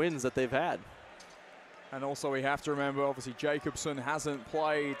in the wins that they've had. And also we have to remember, obviously, Jacobson hasn't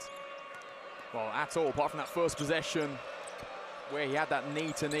played, well, at all, apart from that first possession where he had that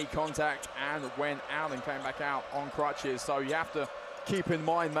knee-to-knee contact and went out and came back out on crutches. So you have to keep in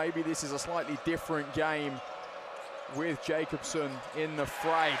mind maybe this is a slightly different game with Jacobson in the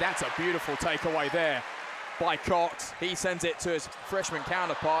fray. That's a beautiful takeaway there by Cox. He sends it to his freshman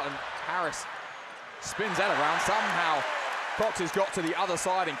counterpart, and Harris spins that around. Somehow Cox has got to the other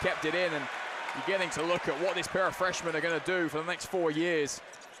side and kept it in, and you're getting to look at what this pair of freshmen are going to do for the next 4 years.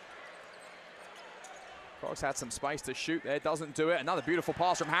 Cox had some space to shoot there, doesn't do it. Another beautiful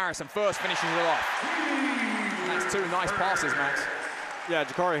pass from Harris, and first finishes it off. That's 2 nice passes, Max. Yeah,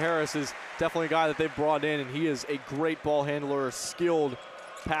 Jakari Harris is definitely a guy that they've brought in, and he is a great ball handler, a skilled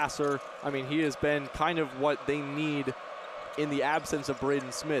passer. I mean, he has been kind of what they need in the absence of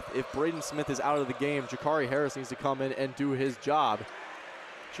Braden Smith. If Braden Smith is out of the game, Jakari Harris needs to come in and do his job.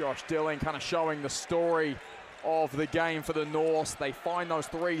 Josh Dilling kind of showing the story of the game for the Norse. They find those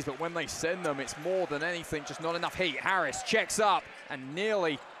threes, but when they send them, it's more than anything, just not enough heat. Harris checks up and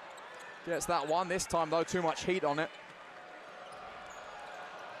nearly gets that one. This time, though, too much heat on it.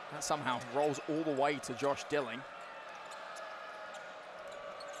 That somehow rolls all the way to Josh Dilling.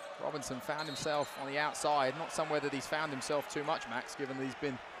 Robinson found himself on the outside, not somewhere that he's found himself too much, Max, given that he's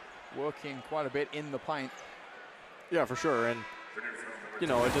been working quite a bit in the paint. Yeah, for sure, and you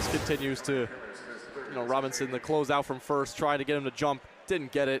know, it just continues to, you know, Robinson, the closeout from first, trying to get him to jump,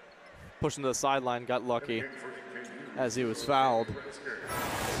 didn't get it, pushing to the sideline, got lucky as he was fouled.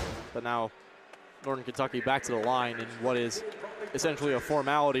 But now Northern Kentucky back to the line in what is essentially a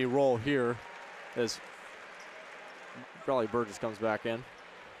formality role here as Raleigh Burgess comes back in.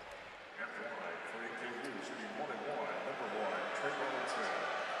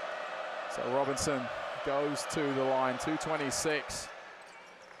 So Robinson goes to the line, 2:26.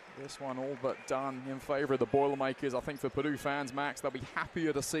 This one all but done in favor of the Boilermakers. I think for Purdue fans, Max, they'll be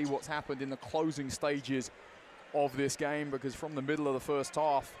happier to see what's happened in the closing stages of this game, because from the middle of the first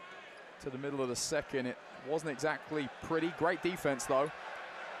half to the middle of the second, it wasn't exactly pretty. Great defense, though.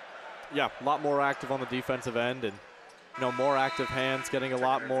 Yeah, a lot more active on the defensive end, and you know, more active hands, getting a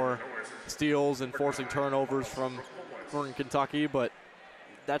lot more steals and forcing turnovers from Northern Kentucky, but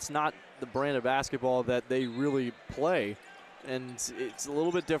that's not the brand of basketball that they really play. And it's a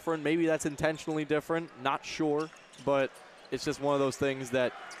little bit different. Maybe that's intentionally different, not sure, but it's just one of those things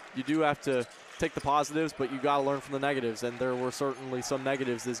that you do have to take the positives, but you got to learn from the negatives, and there were certainly some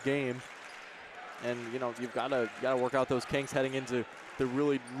negatives this game. And you know, you've got to work out those kinks heading into the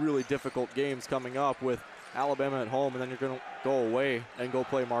really, really difficult games coming up with Alabama at home, and then you're going to go away and go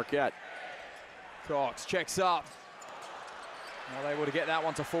play Marquette. Cox checks up. Not able to get that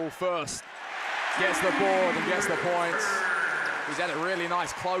one to fall first. Gets the board and gets the points. He's had a really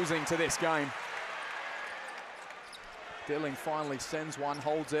nice closing to this game. Dilling finally sends one,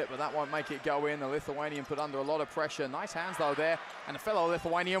 holds it, but that won't make it go in. The Lithuanian put under a lot of pressure. Nice hands, though, there. And a fellow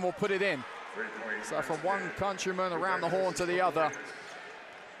Lithuanian will put it in. So from one countryman around the horn to the other,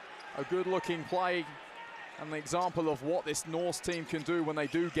 a good-looking play and the example of what this Norse team can do when they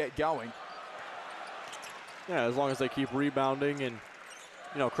do get going. Yeah, as long as they keep rebounding and,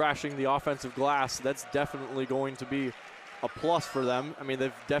 you know, crashing the offensive glass, that's definitely going to be a plus for them. I mean,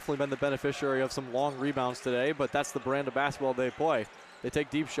 they've definitely been the beneficiary of some long rebounds today, but that's the brand of basketball they play. They take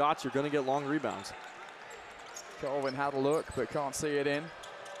deep shots, you're going to get long rebounds. Colvin had a look, but can't see it in.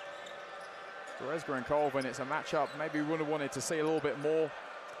 For Esger and Colvin, it's a matchup maybe we would have wanted to see a little bit more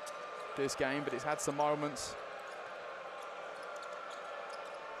this game, but it's had some moments.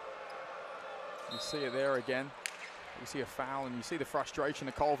 You see it there again. You see a foul and you see the frustration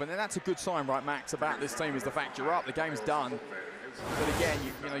of Colvin, and that's a good sign, right, Max, about this team, is the fact you're up, the game's done. But again,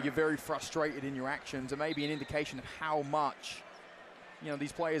 you know, you're very frustrated in your actions, and maybe an indication of how much, you know,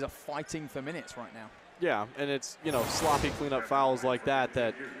 these players are fighting for minutes right now. Yeah, and it's, you know, sloppy cleanup fouls like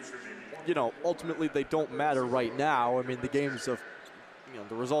that, you know, ultimately they don't matter right now. I mean, the game's of, you know,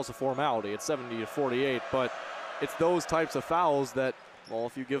 the result's a formality. It's 70-48, but it's those types of fouls that, well,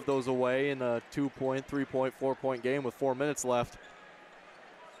 if you give those away in a 2-point, 3-point, 4-point game with 4 minutes left,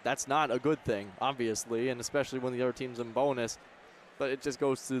 that's not a good thing, obviously, and especially when the other team's in bonus. But it just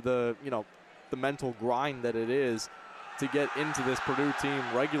goes to the, you know, the mental grind that it is to get into this Purdue team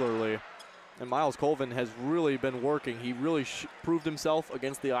regularly. And Miles Colvin has really been working. He really proved himself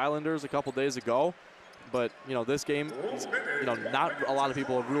against the Islanders a couple days ago. But, you know, this game, you know, not a lot of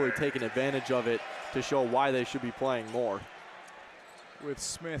people have really taken advantage of it to show why they should be playing more. With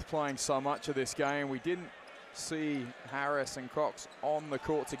Smith playing so much of this game, we didn't see Harris and Cox on the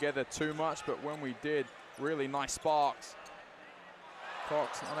court together too much, but when we did, really nice sparks.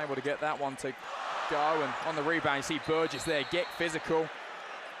 Cox unable to get that one to go, and on the rebound, you see Burgess there get physical.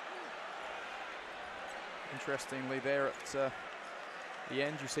 Interestingly, there at the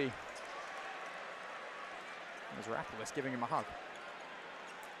end, you see Rapalus giving him a hug.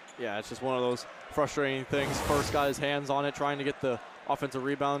 Yeah, it's just one of those frustrating things. First got his hands on it, trying to get the offensive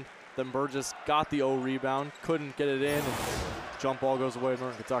rebound. Then Burgess got the rebound, couldn't get it in, and jump ball goes away to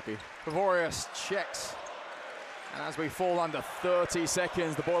Northern Kentucky. Pavorius checks. And as we fall under 30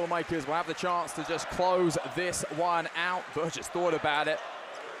 seconds, the Boilermakers will have the chance to just close this one out. Burgess thought about it.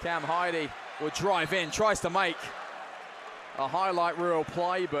 Cam Heide will drive in, tries to make a highlight reel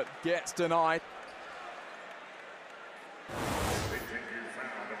play, but gets denied.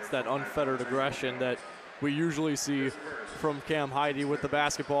 that unfettered aggression that we usually see from Cam Heide with the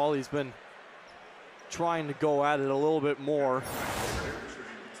basketball. He's been trying to go at it a little bit more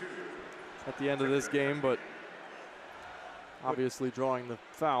at the end of this game, but obviously drawing the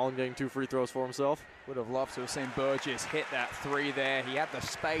foul and getting 2 free throws for himself. Would have loved to have seen Burgess hit that 3 there. He had the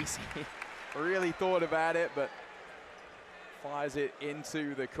space. He really thought about it, but fires it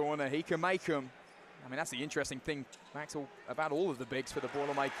into the corner. He can make them. I mean, that's the interesting thing, Max, about all of the bigs for the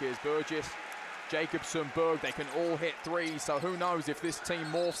Boilermakers. Burgess, Jacobson, Berg, they can all hit 3s. So who knows if this team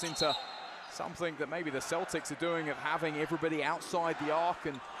morphs into something that maybe the Celtics are doing, of having everybody outside the arc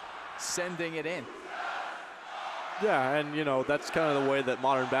and sending it in. Yeah, and you know, that's kind of the way that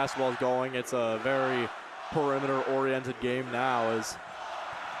modern basketball is going. It's a very perimeter-oriented game now, as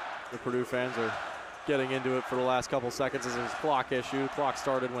the Purdue fans are getting into it for the last couple seconds as there's a clock issue. The clock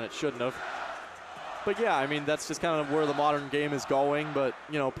started when it shouldn't have. But yeah, I mean, that's just kind of where the modern game is going. But,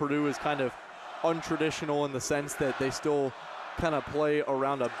 you know, Purdue is kind of untraditional in the sense that they still kind of play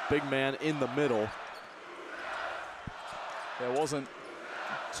around a big man in the middle. There wasn't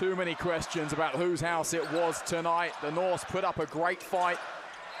too many questions about whose house it was tonight. The Norse put up a great fight,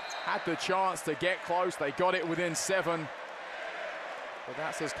 had the chance to get close. They got it within 7. But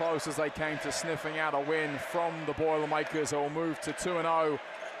that's as close as they came to sniffing out a win from the Boilermakers, who will move to 2-0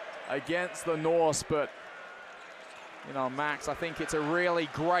 against the Norse. But, you know, Max, I think it's a really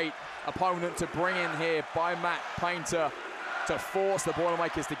great opponent to bring in here by Matt Painter to force the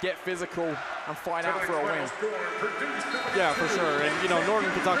Boilermakers to get physical and fight out for a win. Yeah, for sure. And, you know,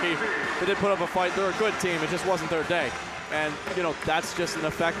 Northern Kentucky, they did put up a fight. They're a good team. It just wasn't their day. And, you know, that's just an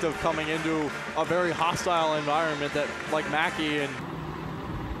effect of coming into a very hostile environment that, like Mackey and...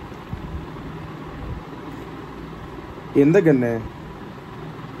 எந்த கண்ணு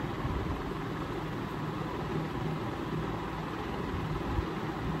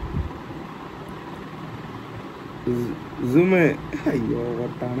zoom ஐயோ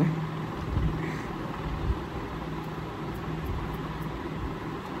வட்டானே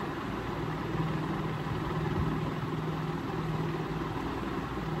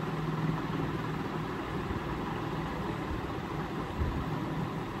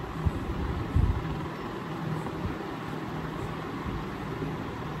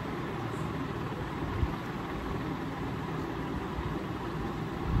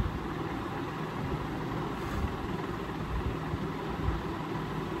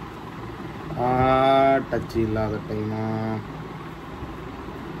touch இல்லாத டைமா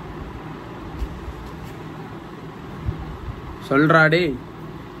சொல்றாடே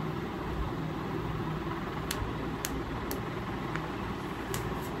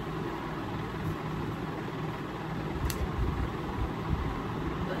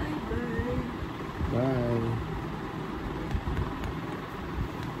பாய்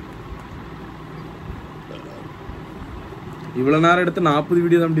இவ்வளவு நேரம் எடுத்து 40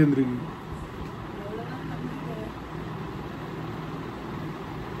 video தான் வந்திருக்கு.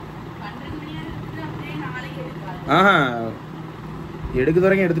 ஆஹா எடுக்க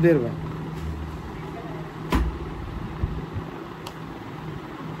தொடங்கி எடுத்துட்டே இருப்பேன்.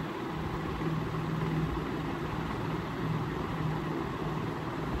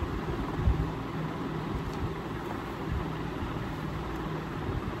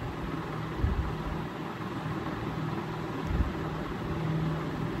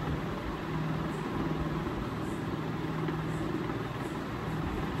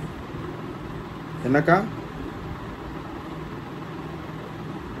 என்னக்கா?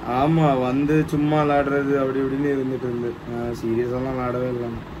 ஆமா வந்து சும்மா விளையாடுறது அப்படி இப்படின்னு இருந்துட்டு இருந்து சீரியஸாலாம் விளையாடவே இல்லை.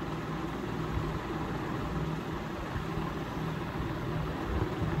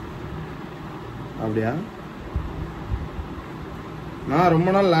 அப்படியா? நான்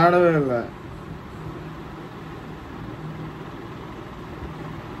ரொம்ப நாள் விளையாடவே இல்லை.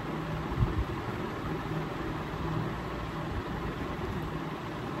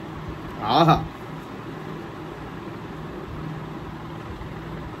 ஆஹா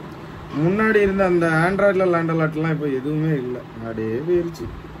முன்னாடி இருந்த அந்த ஆண்ட்ராய்டில் லேண்டலாட்லாம் இப்போ எதுவுமே இல்லை, அப்படியே போயிருச்சு.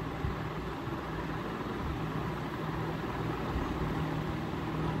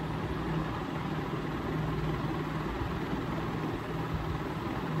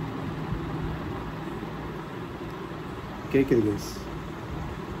 கேட்குது கேஸ்.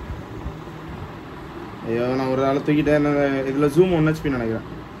 ஐயோ நான் ஒரு ஆளை தூக்கிட்டேன். இதில் ஜூம் 1 HP நினைக்கிறேன்.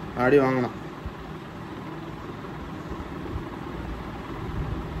 அப்படியே வாங்கினான்.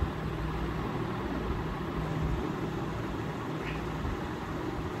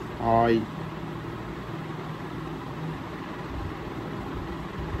 ஆய்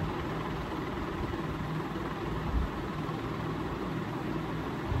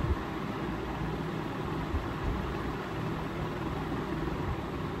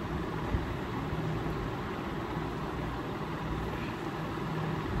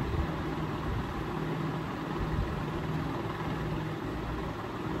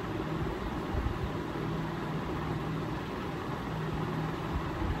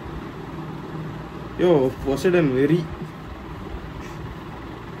யோ பொசைடன் வெரி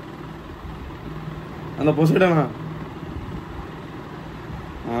அந்த பொசைடனா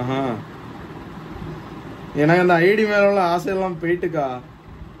ஆஹா எனக்கு அந்த ஐடி மேல உள்ள ஆசையெல்லாம் போயிட்டுக்கா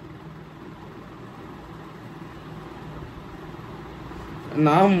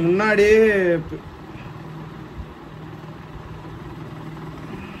நான் முன்னாடியே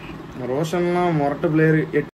ரோஷன்லாம் மொரட்டு பிளேயர்